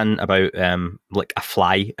recently, Dan, about a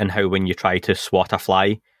fly and how when you try to swat a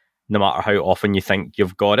fly, no matter how often you think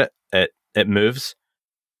you've got it, it moves.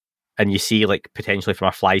 And you see, potentially from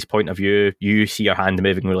a fly's point of view, you see your hand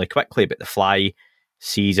moving really quickly, but the fly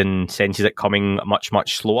sees and senses it coming much,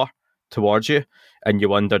 much slower towards you. And you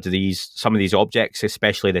wonder, some of these objects,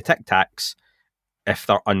 especially the Tic Tacs, if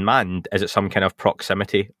they're unmanned, is it some kind of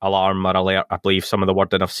proximity alarm or alert? I believe some of the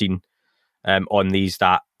wording I've seen on these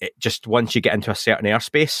that it just once you get into a certain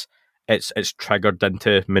airspace, it's triggered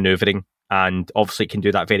into manoeuvring, and obviously it can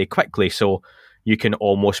do that very quickly. So you can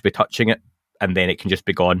almost be touching it, and then it can just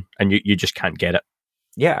be gone, and you just can't get it.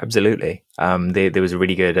 Yeah, absolutely. There was a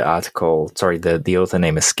really good article. Sorry, the author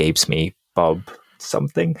name escapes me. Bob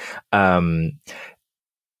something.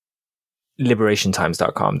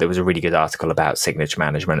 LiberationTimes.com, there was a really good article about signature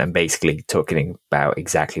management and basically talking about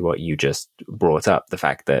exactly what you just brought up, the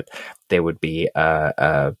fact that there would be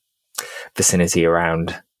a vicinity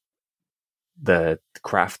around the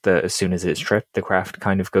craft that as soon as it's tripped, the craft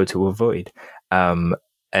kind of go to a void.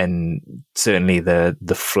 And certainly the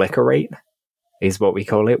flicker rate is what we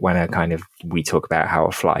call it when we talk about how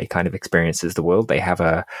a fly kind of experiences the world. They have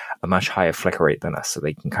a much higher flicker rate than us, so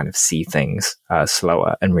they can kind of see things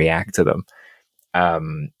slower and react to them.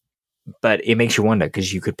 But it makes you wonder,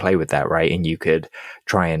 because you could play with that, right? And you could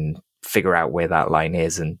try and figure out where that line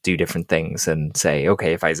is and do different things and say,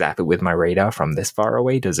 okay, if I zap it with my radar from this far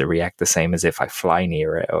away, does it react the same as if I fly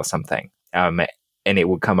near it or something? And it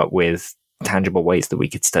would come up with tangible ways that we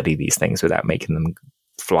could study these things without making them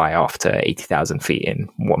fly off to 80,000 feet in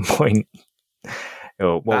 1 point.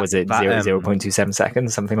 Or what was it? 0.27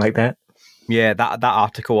 seconds, something like that. Yeah, that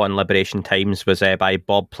article on Liberation Times was by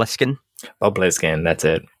Bob Pliskin. Bob Pliskin, that's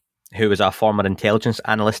it. Who was a former intelligence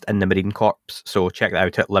analyst in the Marine Corps. So check that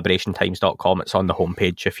out at liberationtimes.com. It's on the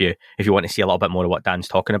homepage if you want to see a little bit more of what Dan's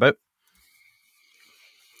talking about.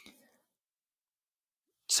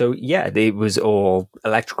 So yeah, it was all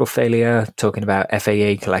electrical failure, talking about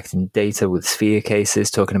FAA collecting data with Sphere cases,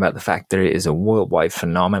 talking about the fact that it is a worldwide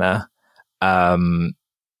phenomena. And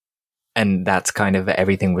that's kind of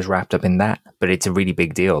everything was wrapped up in that. But it's a really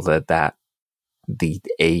big deal that the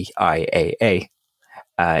AIAA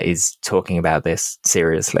is talking about this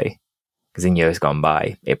seriously. Because in years gone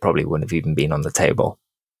by, it probably wouldn't have even been on the table.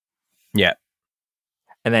 Yeah.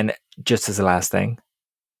 And then just as a last thing,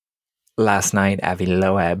 last night, Avi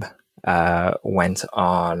Loeb went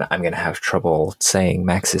on, I'm going to have trouble saying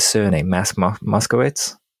Max's surname, Max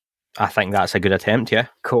Moskowitz. I think that's a good attempt, yeah.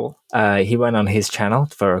 Cool. He went on his channel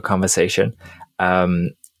for a conversation,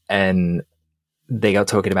 and they got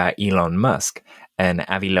talking about Elon Musk. And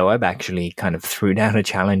Avi Loeb actually kind of threw down a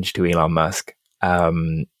challenge to Elon Musk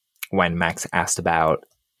when Max asked about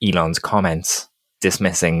Elon's comments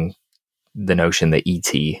dismissing the notion that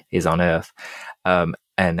ET is on Earth.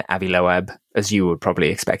 And Avi Loeb, as you would probably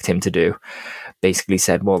expect him to do, basically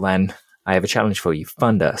said, well, then I have a challenge for you.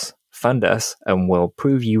 Fund us, and we'll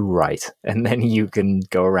prove you right. And then you can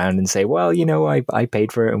go around and say, well, I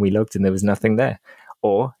paid for it and we looked and there was nothing there.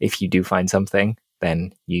 Or if you do find something,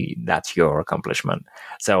 then that's your accomplishment.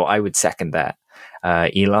 So I would second that.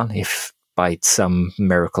 Elon, if by some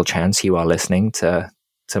miracle chance you are listening to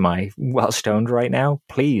my Welsh tone right now,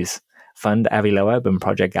 please fund Avi Loeb and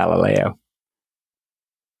Project Galileo.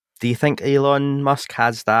 Do you think Elon Musk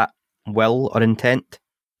has that will or intent?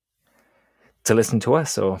 To listen to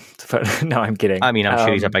us or no, I'm kidding. I mean, I'm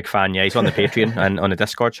sure he's a big fan. Yeah, he's on the Patreon and on the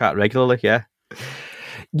Discord chat regularly. Yeah.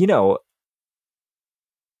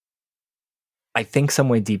 I think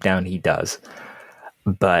somewhere deep down he does,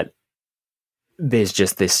 but there's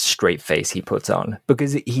just this straight face he puts on,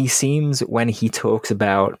 because he seems, when he talks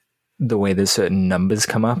about the way that certain numbers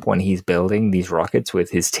come up when he's building these rockets with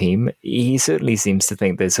his team, he certainly seems to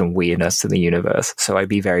think there's some weirdness to the universe. So I'd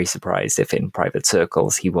be very surprised if in private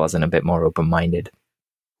circles he wasn't a bit more open-minded.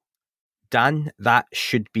 Dan, that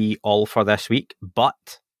should be all for this week,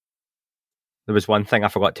 but there was one thing I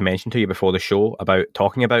forgot to mention to you before the show about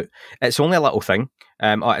talking about. It's only a little thing.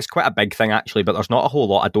 It's quite a big thing, actually, but there's not a whole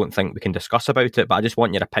lot I don't think we can discuss about it, but I just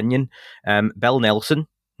want your opinion. Bill Nelson,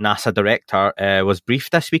 NASA director, was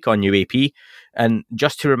briefed this week on UAP. And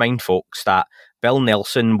just to remind folks that Bill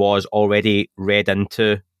Nelson was already read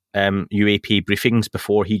into UAP briefings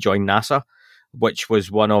before he joined NASA, which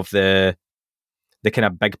was one of the kind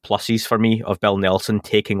of big pluses for me of Bill Nelson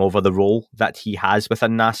taking over the role that he has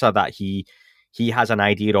within NASA, that he has an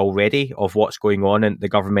idea already of what's going on at the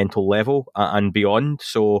governmental level and beyond.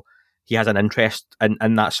 So he has an interest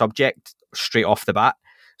in that subject straight off the bat.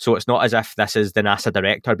 So it's not as if this is the NASA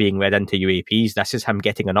director being read into UAPs. This is him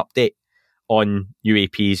getting an update on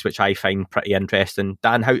UAPs, which I find pretty interesting.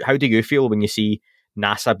 Dan, how do you feel when you see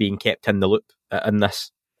NASA being kept in the loop in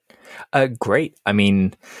this? Great. I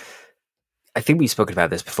mean, I think we've spoken about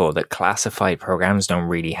this before, that classified programs don't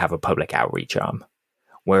really have a public outreach arm.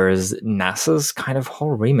 Whereas NASA's kind of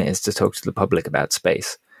whole remit is to talk to the public about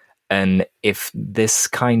space. And if this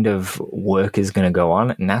kind of work is going to go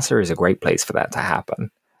on, NASA is a great place for that to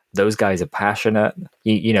happen. Those guys are passionate.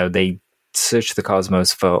 They search the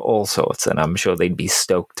cosmos for all sorts, and I'm sure they'd be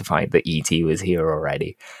stoked to find that ET was here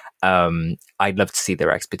already. I'd love to see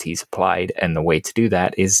their expertise applied, and the way to do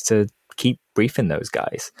that is to keep briefing those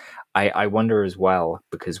guys. I wonder as well,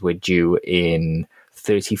 because we're due in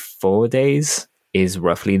 34 days is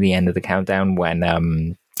roughly the end of the countdown when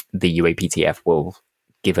the UAPTF will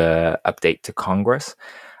give a update to Congress.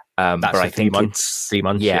 That's but I think 3 months. 3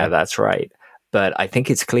 months. Yeah, that's right. But I think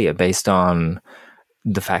it's clear based on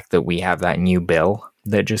the fact that we have that new bill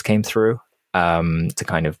that just came through to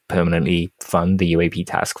kind of permanently fund the UAP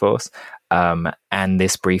task force. And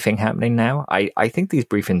this briefing happening now, I think these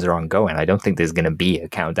briefings are ongoing. I don't think there's going to be a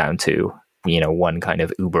countdown to, one kind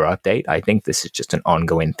of Uber update. I think this is just an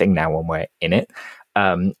ongoing thing now when we're in it.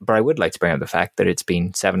 But I would like to bring up the fact that it's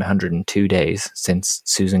been 702 days since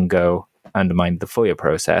Susan Go undermined the FOIA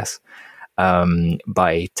process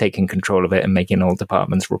by taking control of it and making all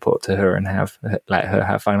departments report to her and let her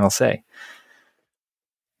have final say.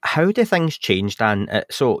 How do things change, Dan?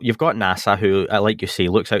 So you've got NASA, who, like you say,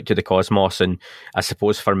 looks out to the cosmos, and I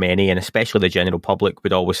suppose for many, and especially the general public,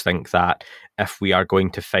 would always think that if we are going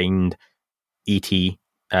to find ET,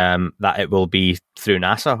 that it will be through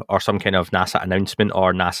NASA or some kind of NASA announcement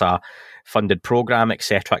or NASA-funded program,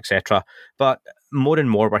 etc., etc. But more and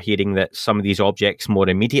more we're hearing that some of these objects more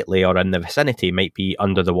immediately or in the vicinity might be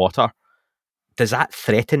under the water. Does that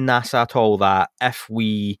threaten NASA at all, that if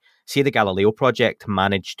we, say the Galileo project,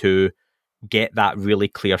 managed to get that really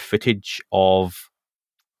clear footage of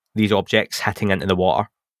these objects hitting into the water,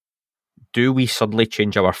 do we suddenly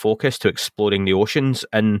change our focus to exploring the oceans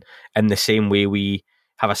in the same way we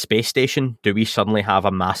have a space station? Do we suddenly have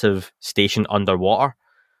a massive station underwater,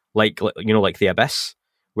 like the Abyss,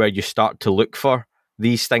 where you start to look for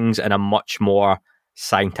these things in a much more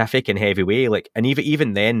scientific and heavy way? And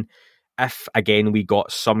even then, if again we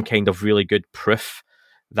got some kind of really good proof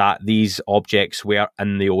that these objects were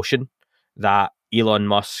in the ocean, that Elon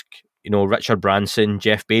Musk, Richard Branson,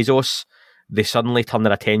 Jeff Bezos, they suddenly turn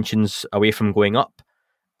their attentions away from going up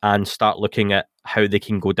and start looking at how they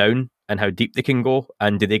can go down and how deep they can go?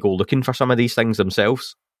 And do they go looking for some of these things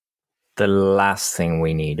themselves? The last thing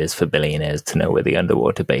we need is for billionaires to know where the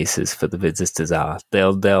underwater bases for the visitors are.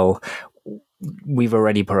 We've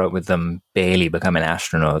already put up with them barely becoming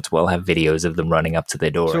astronauts. We'll have videos of them running up to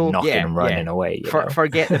their door and knocking and running away.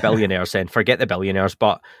 Forget the billionaires then. Forget the billionaires.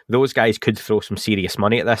 But those guys could throw some serious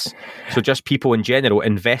money at this. So just people in general,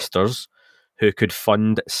 investors who could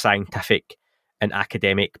fund scientific and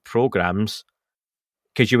academic programs.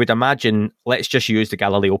 Because you would imagine, let's just use the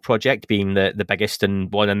Galileo project being the biggest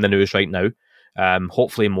and one in the news right now.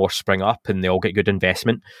 Hopefully more spring up and they all get good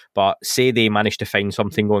investment. But say they manage to find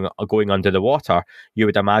something going under the water, you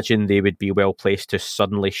would imagine they would be well placed to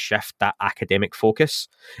suddenly shift that academic focus.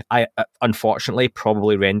 I unfortunately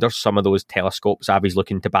probably renders some of those telescopes Avi's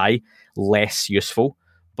looking to buy less useful.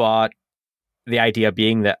 But the idea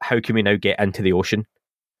being that how can we now get into the ocean?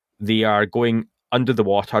 They are going under the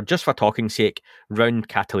water, just for talking's sake, round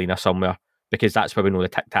Catalina somewhere, because that's where we know the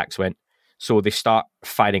Tic Tacs went. So they start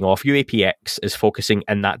firing off. UAPX is focusing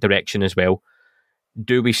in that direction as well.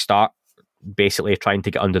 Do we start basically trying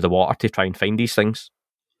to get under the water to try and find these things?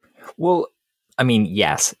 Well, I mean,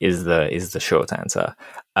 yes, is the short answer.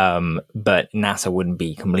 But NASA wouldn't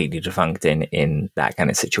be completely defunct in that kind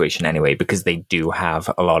of situation anyway, because they do have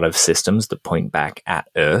a lot of systems that point back at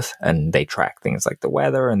Earth, and they track things like the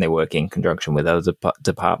weather, and they work in conjunction with other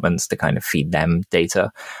departments to kind of feed them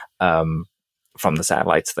data from the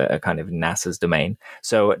satellites that are kind of NASA's domain.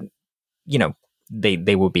 So, you know,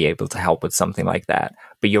 they will be able to help with something like that.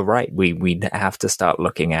 But you're right, we'd have to start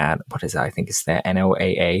looking at, what is it? I think it's their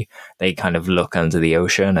NOAA. They kind of look under the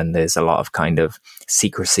ocean, and there's a lot of kind of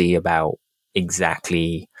secrecy about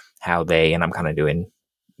exactly how they, and I'm kind of doing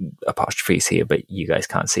apostrophes here, but you guys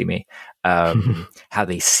can't see me, how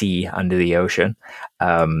they see under the ocean.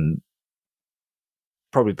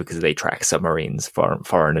 Probably because they track submarines,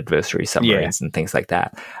 foreign adversary submarines and things like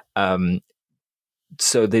that.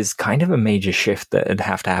 So there's kind of a major shift that would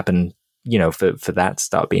have to happen, you know, for that to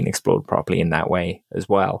start being explored properly in that way as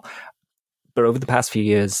well. But over the past few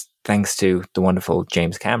years, thanks to the wonderful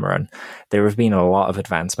James Cameron, there have been a lot of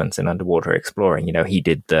advancements in underwater exploring. You know,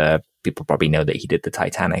 people probably know that he did the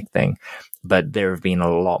Titanic thing, but there have been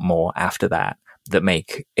a lot more after that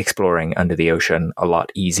make exploring under the ocean a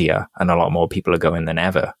lot easier, and a lot more people are going than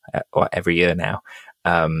ever, or every year now.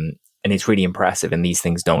 And it's really impressive. And these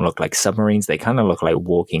things don't look like submarines. They kind of look like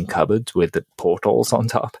walking cupboards with the portals on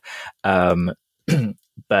top.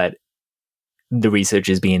 But the research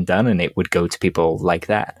is being done, and it would go to people like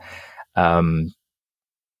that. It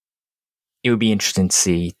would be interesting to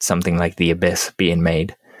see something like the Abyss being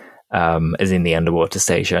made, as in the underwater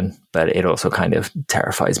station. But it also kind of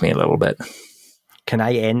terrifies me a little bit. Can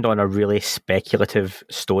I end on a really speculative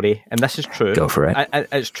story? And this is true. Go for it.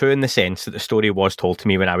 It's true in the sense that the story was told to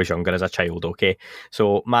me when I was younger as a child, okay?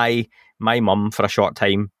 So my mum, for a short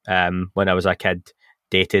time, when I was a kid,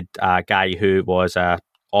 dated a guy who was a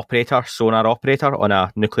sonar operator on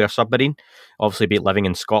a nuclear submarine. Obviously, living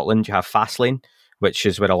in Scotland, you have Fastlane, which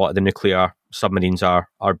is where a lot of the nuclear submarines are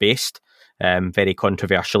based. Very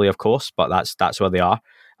controversially, of course, but that's where they are.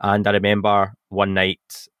 And I remember one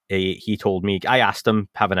night, he told me, I asked him,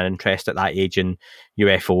 having an interest at that age in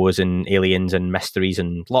UFOs and aliens and mysteries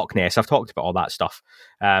and Loch Ness. I've talked about all that stuff.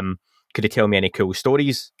 Could he tell me any cool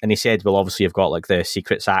stories? And he said, well, obviously you've got like the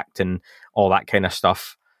Secrets Act and all that kind of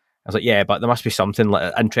stuff. I was like, yeah, but there must be something,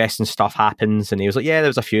 like interesting stuff happens. And he was like, yeah, there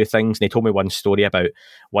was a few things. And he told me one story about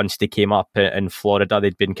once they came up in Florida,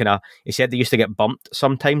 they'd been he said they used to get bumped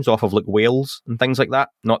sometimes off of like whales and things like that.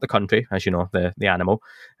 Not the country, as you know, the animal.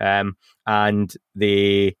 And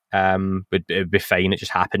they would be fine. It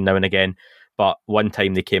just happened now and again. But one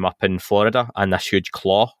time they came up in Florida, and this huge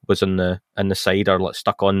claw was on the side, or like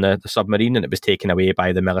stuck on the submarine, and it was taken away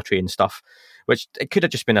by the military and stuff. Which it could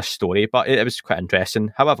have just been a story, but it was quite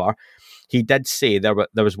interesting. However, he did say there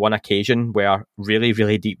was one occasion where really,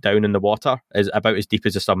 really deep down in the water, about as deep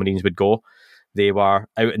as the submarines would go, they were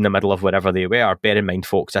out in the middle of wherever they were. Bear in mind,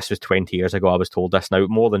 folks, this was 20 years ago. I was told this now,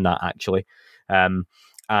 more than that actually.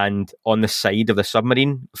 And on the side of the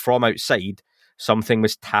submarine, from outside, something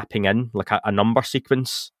was tapping in like a number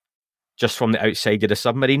sequence just from the outside of the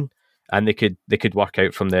submarine, and they could work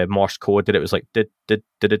out from the Morse code that it was like did,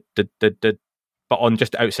 but on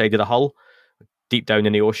just outside of the hull, deep down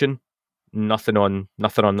in the ocean, nothing on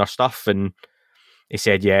their stuff. And he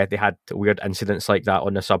said, yeah, they had weird incidents like that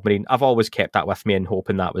on the submarine. I've always kept that with me and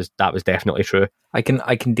hoping that was definitely true. I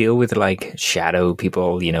can deal with like shadow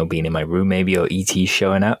people, you know, being in my room maybe, or ET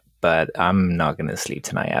showing up, but I'm not going to sleep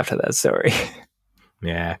tonight after that story.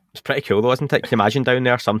 Yeah, it's pretty cool though, isn't it? Can you imagine down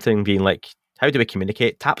there something being like How do we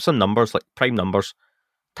communicate? Tap some numbers, like prime numbers.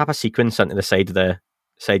 Tap a sequence into the side of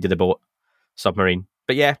the boat, submarine.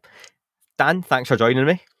 But yeah, Dan, thanks for joining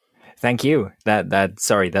me. Thank you. That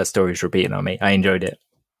story's repeating on me. I enjoyed it.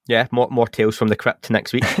 Yeah, more Tales from the Crypt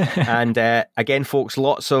next week. And again, folks,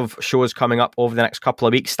 lots of shows coming up over the next couple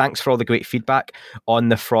of weeks. Thanks for all the great feedback on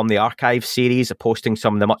the From the Archive series, posting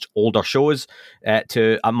some of the much older shows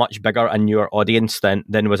to a much bigger and newer audience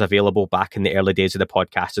than was available back in the early days of the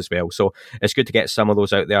podcast as well. So it's good to get some of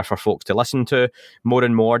those out there for folks to listen to. More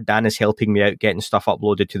and more, Dan is helping me out getting stuff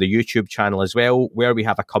uploaded to the YouTube channel as well, where we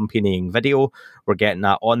have accompanying video. We're getting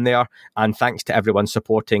that on there. And thanks to everyone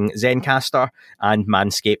supporting Zencastr and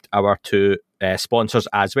Manscaped, our two sponsors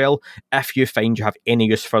as well. If you find you have any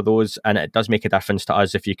use for those, and it does make a difference to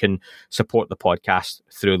us if you can support the podcast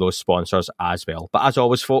through those sponsors as well. But as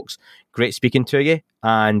always, folks, great speaking to you,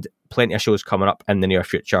 and plenty of shows coming up in the near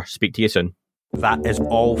future. Speak to you soon. That is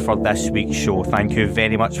all for this week's show. Thank you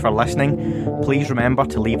very much for listening. Please remember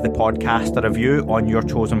to leave the podcast a review on your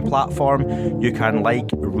chosen platform. You can like,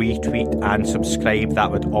 retweet and subscribe. That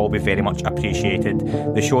would all be very much appreciated.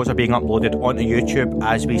 The shows are being uploaded onto YouTube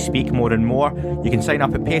as we speak more and more. You can sign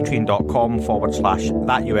up at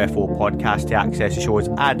patreon.com/That UFO podcast to access the shows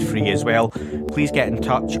ad-free as well. Please get in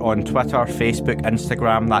touch on Twitter, Facebook,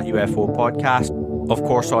 Instagram, That UFO podcast. Of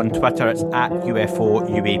course, on Twitter, it's at UFO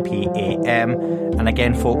UAPAM. And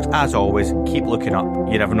again, folks, as always, keep looking up.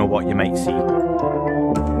 You never know what you might see.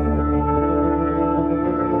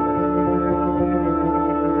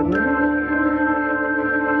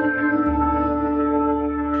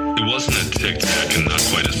 It wasn't a tic-tac and not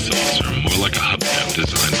quite a saucer, more like a hubcap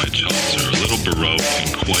designed by Chaucer, a little Baroque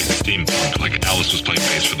and quite steampunk, like Alice was playing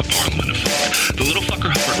bass for the Parliament of Folk. The little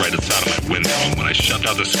fucker hovered right outside of my window, and when I shoved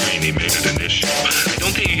out the screen, he made it an issue. I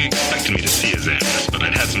don't think he expected me to see his ass, but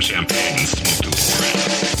I'd had some champagne and smoked a little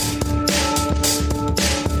grass.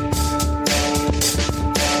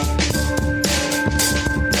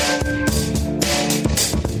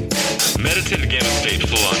 Meditative game of state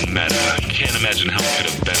full on meta. I can't imagine how it could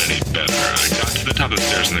have been any better. I got to the top of the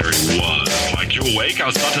stairs and there he was. Like, you awake? I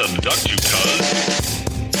was about to abduct you, cuz.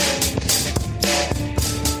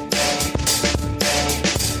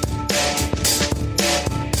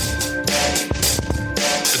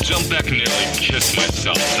 I jumped back and nearly kissed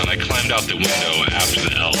myself, and I climbed out the window after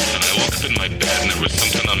the elf, and I woke up in my bed and there was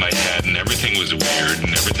something on my head and everything was weird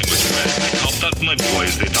and everything was red. And I called out to my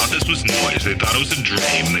boys. They thought this was noise. They thought it was a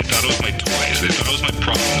dream. They thought it was my toys. They thought it was my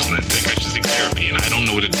problems, and they think I should seek therapy, and I don't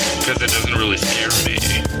know what to do because it doesn't really scare me.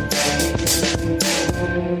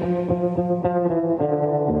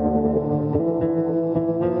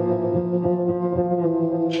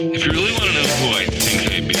 If you really want to know who I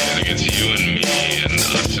think I be, I think it's you and me and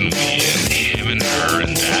us and we and him and her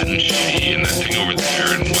and that and she and that thing over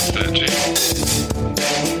there and what's that, Jake?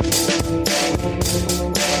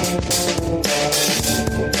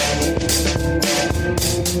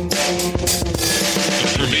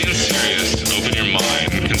 If we're being serious, open your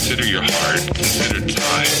mind, consider your heart, consider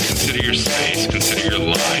time, consider your space, consider your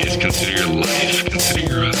lies, consider your life, consider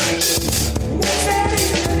your eyes.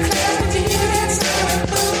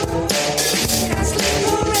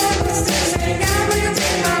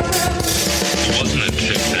 It wasn't a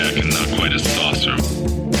tic-tac and not quite a saucer.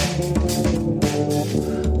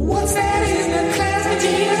 What's that in the class with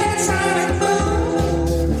you outside the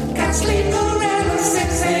boom? Can't sleep around the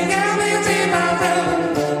 6 a.m. in my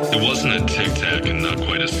room. It wasn't a tic-tac and not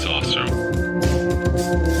quite a saucer.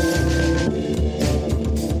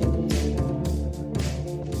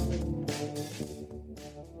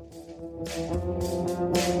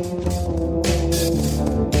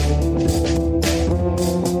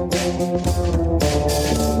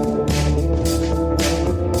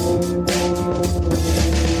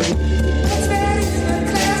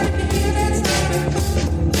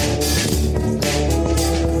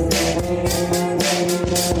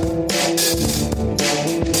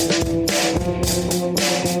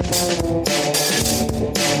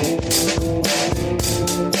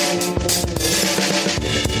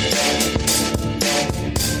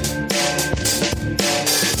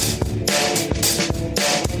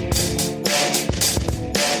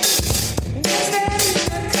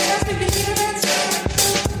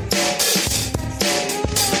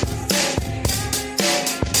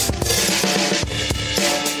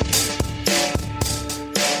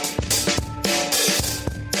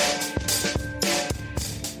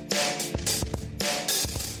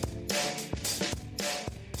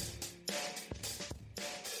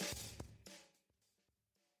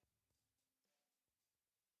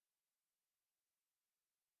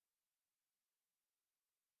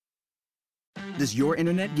 Does your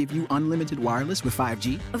internet give you unlimited wireless with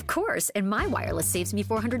 5G? Of course, and my wireless saves me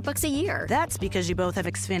 $400 a year. That's because you both have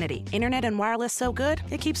Xfinity. Internet and wireless so good,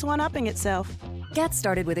 it keeps one-upping itself. Get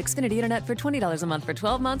started with Xfinity Internet for $20 a month for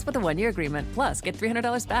 12 months with a 1-year agreement. Plus, get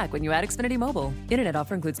 $300 back when you add Xfinity Mobile. Internet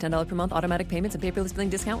offer includes $10 per month automatic payments and paperless billing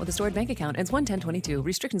discount with a stored bank account. Ends 1/10/22.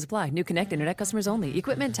 Restrictions apply. New Connect Internet customers only.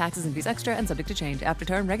 Equipment, taxes, and fees extra and subject to change. After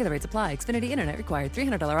term, regular rates apply. Xfinity Internet required.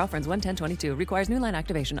 $300 offer ends 1/10/22. Requires new line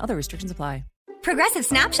activation. Other restrictions apply. Progressive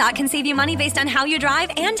Snapshot can save you money based on how you drive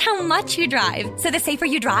and how much you drive. So the safer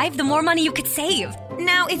you drive, the more money you could save.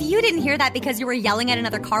 Now, if you didn't hear that because you were yelling at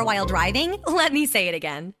another car while driving, let me say it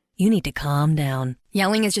again. You need to calm down.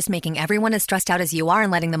 Yelling is just making everyone as stressed out as you are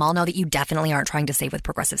and letting them all know that you definitely aren't trying to save with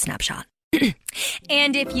Progressive Snapshot.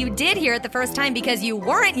 And if you did hear it the first time because you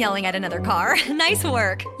weren't yelling at another car, nice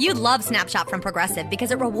work. You'd love Snapshot from Progressive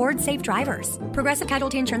because it rewards safe drivers. Progressive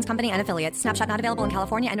Casualty Insurance Company and affiliates. Snapshot not available in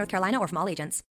California and North Carolina or from all agents.